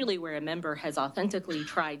particularly where a member has authentically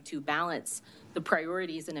tried to balance the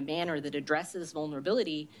priorities in a manner that addresses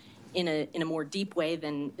vulnerability in a more deep way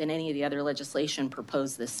than any of the other legislation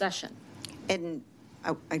proposed this session. And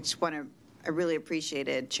I just want to, I really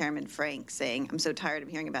appreciated Chairman Frank saying, I'm so tired of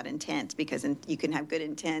hearing about intent, because you can have good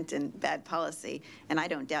intent and bad policy, and I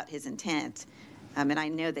don't doubt his intent. And I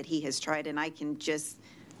know that he has tried, and I can just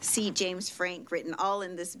see James Frank written all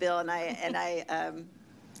in this bill, and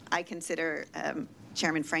I consider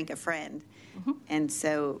Chairman Frank a friend. And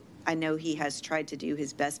so I know he has tried to do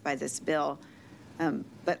his best by this bill.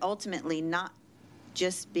 But ultimately, not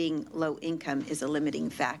just being low income is a limiting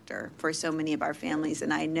factor for so many of our families.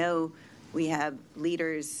 And I know we have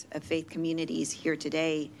leaders of faith communities here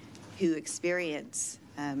today who experience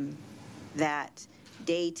that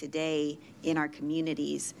day to day in our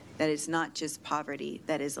communities, that it's not just poverty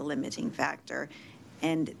that is a limiting factor.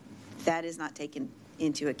 And that is not taken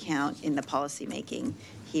into account in the policymaking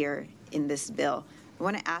here in this bill. I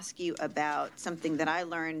want to ask you about something that I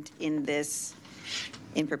learned in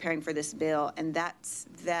preparing for this bill, and that's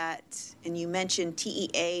that, and you mentioned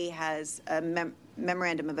TEA has a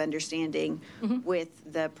memorandum of understanding with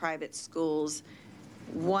the private schools.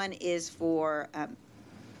 One is for,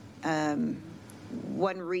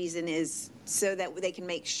 one reason is so that they can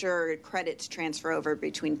make sure credits transfer over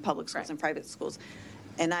between public schools and private schools.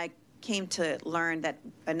 And I came to learn that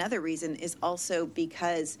another reason is also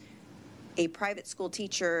because a private school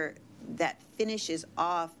teacher that finishes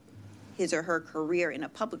off his or her career in a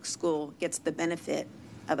public school gets the benefit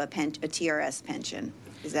of a TRS pension.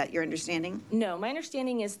 Is that your understanding? No, my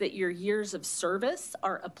understanding is that your years of service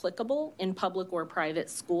are applicable in public or private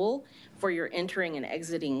school for your entering and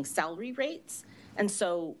exiting salary rates. And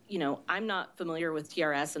so, you know, I'm not familiar with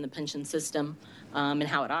TRS and the pension system and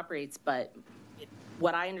how it operates, but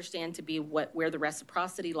what I understand to be where the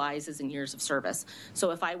reciprocity lies is in years of service. So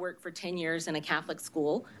if I work for 10 years in a Catholic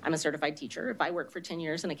school, I'm a certified teacher. If I work for 10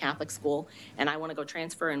 years in a Catholic school and I want to go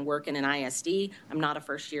transfer and work in an ISD, I'm not a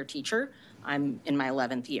first-year teacher. I'm in my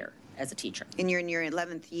 11th year as a teacher. And you're in your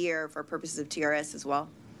 11th year for purposes of TRS as well?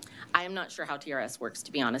 I am not sure how TRS works,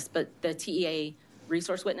 to be honest, but the TEA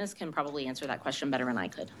resource witness can probably answer that question better than I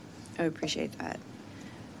could. I appreciate that.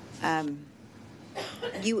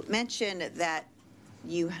 You mentioned that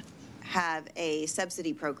you have a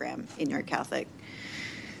subsidy program in your Catholic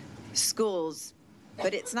schools,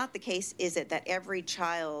 but it's not the case, is it, that every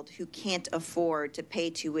child who can't afford to pay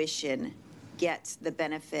tuition gets the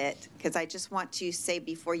benefit? Because I just want to say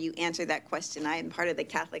before you answer that question, I am part of the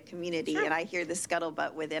Catholic community, and I hear the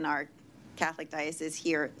scuttlebutt within our Catholic diocese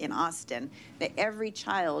here in Austin, that every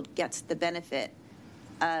child gets the benefit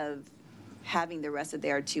of having the rest of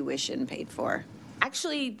their tuition paid for.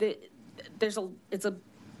 Actually,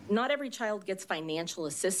 not every child gets financial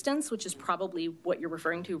assistance, which is probably what you're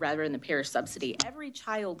referring to rather than the parish subsidy. Every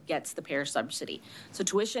child gets the parish subsidy. So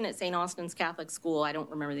tuition at St. Austin's Catholic School, I don't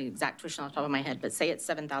remember the exact tuition off the top of my head, but say it's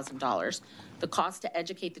 $7,000. The cost to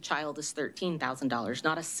educate the child is $13,000.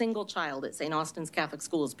 Not a single child at St. Austin's Catholic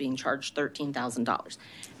School is being charged $13,000.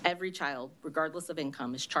 Every child, regardless of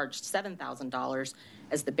income, is charged $7,000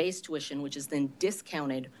 as the base tuition, which is then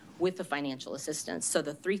discounted with the financial assistance. So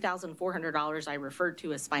the $3,400 I referred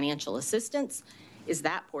to as financial assistance is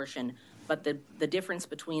that portion, but the difference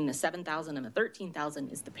between the $7,000 and the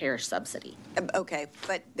 $13,000 is the parish subsidy. Okay,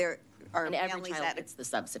 but there are And every families child that gets the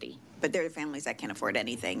subsidy. But there are families that can't afford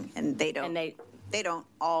anything, and they don't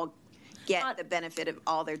all get the benefit of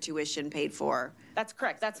all their tuition paid for. That's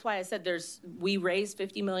correct. That's why I said we raised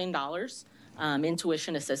 $50 million in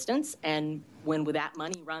tuition assistance, and when that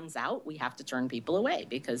money runs out, we have to turn people away,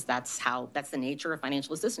 because that's the nature of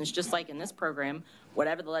financial assistance. Just like in this program,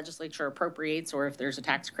 whatever the legislature appropriates, or if there's a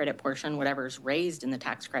tax credit portion, whatever is raised in the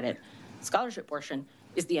tax credit scholarship portion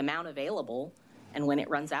is the amount available, and when it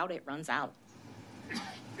runs out, it runs out.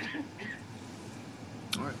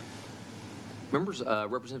 All right. Members,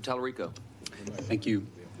 Representative Tallarico. Thank you,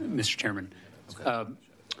 Mr. Chairman.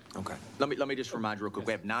 Okay. Let me just remind you real quick,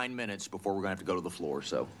 we have 9 minutes before we're going to have to go to the floor,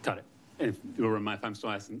 so. Got it. And if I'm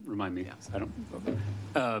still asking, remind me.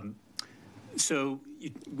 Yeah. So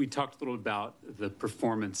we talked a little about the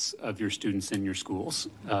performance of your students in your schools.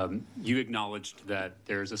 You acknowledged that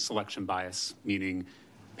there's a selection bias, meaning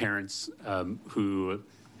parents who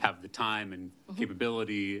have the time and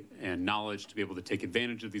capability and knowledge to be able to take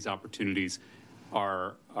advantage of these opportunities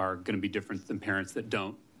are going to be different than parents that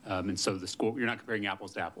don't. And so the school, you're not comparing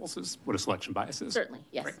apples to apples, is what a selection bias is. Certainly,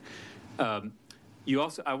 yes. Right.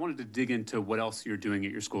 I wanted to dig into what else you're doing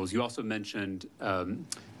at your schools. You also mentioned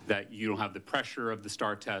that you don't have the pressure of the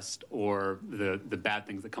STAR test or the bad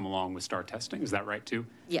things that come along with STAR testing. Is that right, too?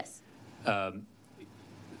 Yes.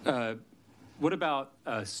 What about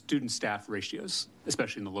student-staff ratios,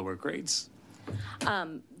 especially in the lower grades?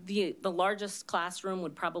 The largest classroom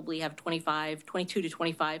would probably have 22 to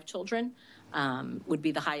 25 children, would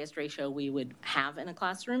be the highest ratio we would have in a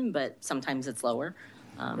classroom, but sometimes it's lower.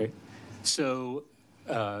 Great. So,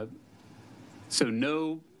 so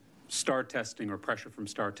no STAR testing or pressure from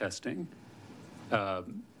STAR testing,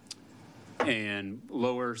 and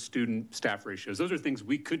lower student staff ratios. Those are things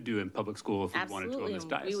we could do in public school if we wanted to on this Absolutely,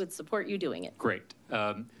 dais. and we would support you doing it. Great.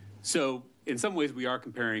 So in some ways, we are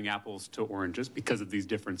comparing apples to oranges because of these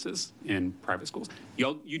differences in private schools.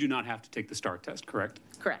 You do not have to take the STAR test, correct?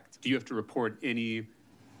 Correct. Do you have to report any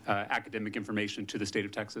academic information to the state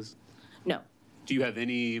of Texas? No. Do you have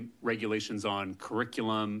any regulations on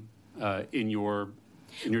curriculum in your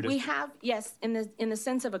district? We have, yes, in the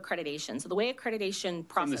sense of accreditation. So the way accreditation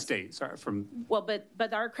process. From the state, sorry, from. Well,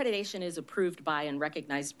 but our accreditation is approved by and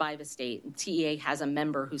recognized by the state. And TEA has a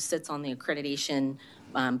member who sits on the accreditation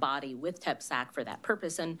body with TEPSAC for that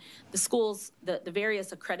purpose. And the schools, the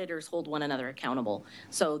various accreditors hold one another accountable.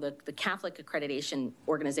 So the Catholic Accreditation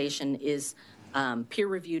Organization is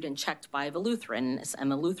peer-reviewed and checked by the Lutherans, and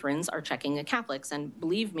the Lutherans are checking the Catholics. And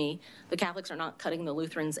believe me, the Catholics are not cutting the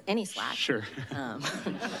Lutherans any slack. Sure.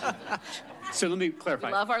 So let me clarify.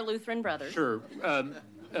 We love our Lutheran brothers. Sure.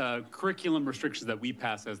 Curriculum restrictions that we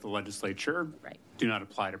pass as the legislature do not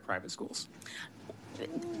apply to private schools.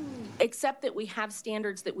 Except that we have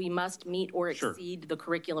standards that we must meet or exceed the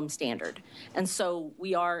curriculum standard. And so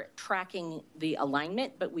we are tracking the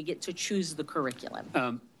alignment, but we get to choose the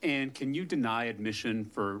curriculum. And can you deny admission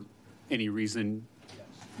for any reason?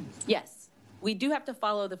 Yes. We do have to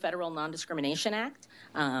follow the Federal Non-Discrimination Act,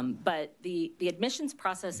 but the admissions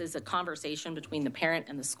process is a conversation between the parent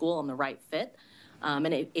and the school on the right fit.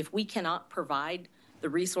 And if we cannot provide the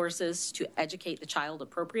resources to educate the child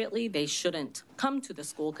appropriately, they shouldn't come to the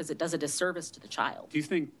school because it does a disservice to the child. Do you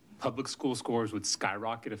think public school scores would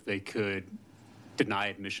skyrocket if they could deny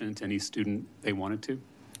admission to any student they wanted to?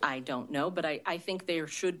 I don't know, but I think there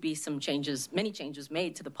should be some changes, many changes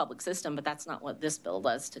made to the public system, but that's not what this bill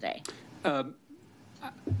does today.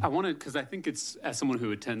 I want to, because I think it's, as someone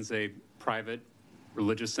who attends a private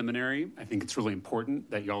religious seminary, I think it's really important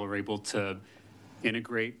that y'all are able to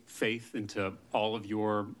integrate faith into all of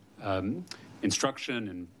your instruction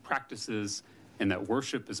and practices, and that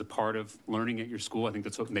worship is a part of learning at your school. I think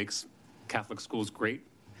that's what makes Catholic schools great.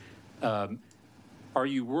 Are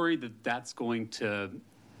you worried that that's going to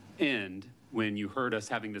end when you heard us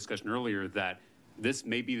having a discussion earlier that this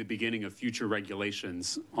may be the beginning of future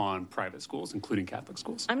regulations on private schools, including Catholic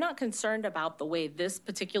schools? I'm not concerned about the way this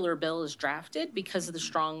particular bill is drafted because of the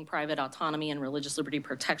strong private autonomy and religious liberty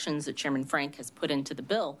protections that Chairman Frank has put into the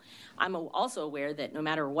bill. I'm also aware that no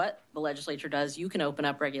matter what the legislature does, you can open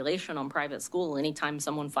up regulation on private school anytime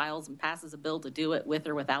someone files and passes a bill to do it with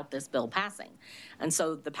or without this bill passing. And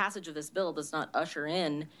so the passage of this bill does not usher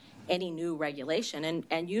in any new regulation.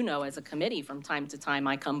 And you know, as a committee, from time to time,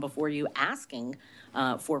 I come before you asking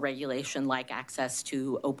for regulation like access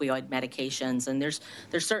to opioid medications. And there's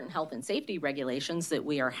certain health and safety regulations that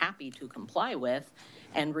we are happy to comply with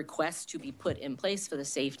and request to be put in place for the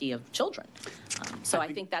safety of children. So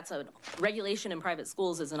I think that's a regulation in private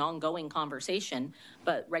schools is an ongoing conversation,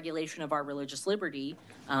 but regulation of our religious liberty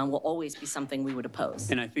will always be something we would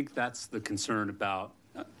oppose. And I think that's the concern about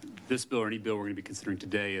this bill or any bill we're going to be considering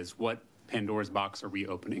today is what Pandora's box are we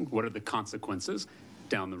opening? What are the consequences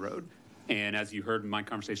down the road? And as you heard in my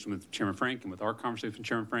conversation with Chairman Frank and with our conversation with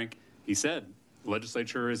Chairman Frank, he said the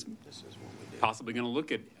legislature is possibly going to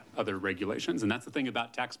look at other regulations. And that's the thing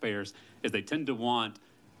about taxpayers is they tend to want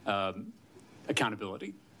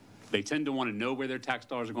accountability. They tend to want to know where their tax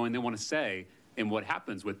dollars are going. They want to say in what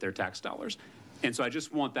happens with their tax dollars. And so I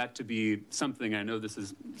just want that to be something, I know this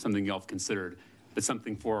is something y'all have considered, but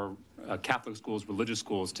something for Catholic schools, religious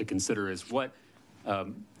schools to consider is what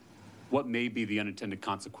may be the unintended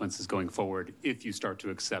consequences going forward if you start to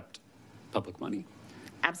accept public money.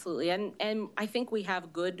 Absolutely. And I think we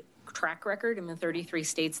have good track record in the 33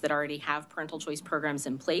 states that already have parental choice programs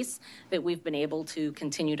in place, that we've been able to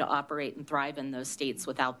continue to operate and thrive in those states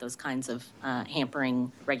without those kinds of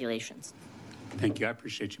hampering regulations. Thank you. I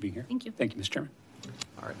appreciate you being here. Thank you. Thank you, Mr. Chairman.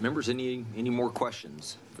 All right, members, any more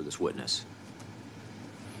questions for this witness?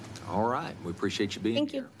 All right, we appreciate you being here.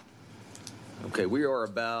 Thank you. Okay, we are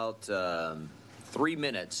about 3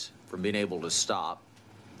 minutes from being able to stop,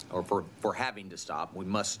 or for having to stop. We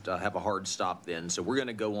must have a hard stop then. So we're going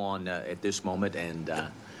to go on at this moment, and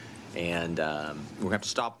we'll have to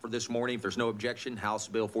stop for this morning. If there's no objection, House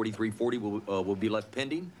Bill 4340 will be left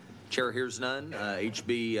pending. Chair hears none.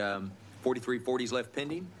 HB 4340 is left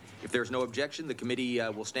pending. If there's no objection, the committee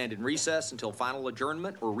will stand in recess until final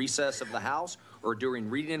adjournment or recess of the House or during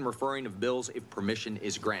reading and referring of bills if permission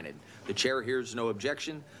is granted. The chair hears no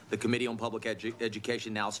objection. The Committee on Public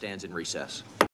Education now stands in recess.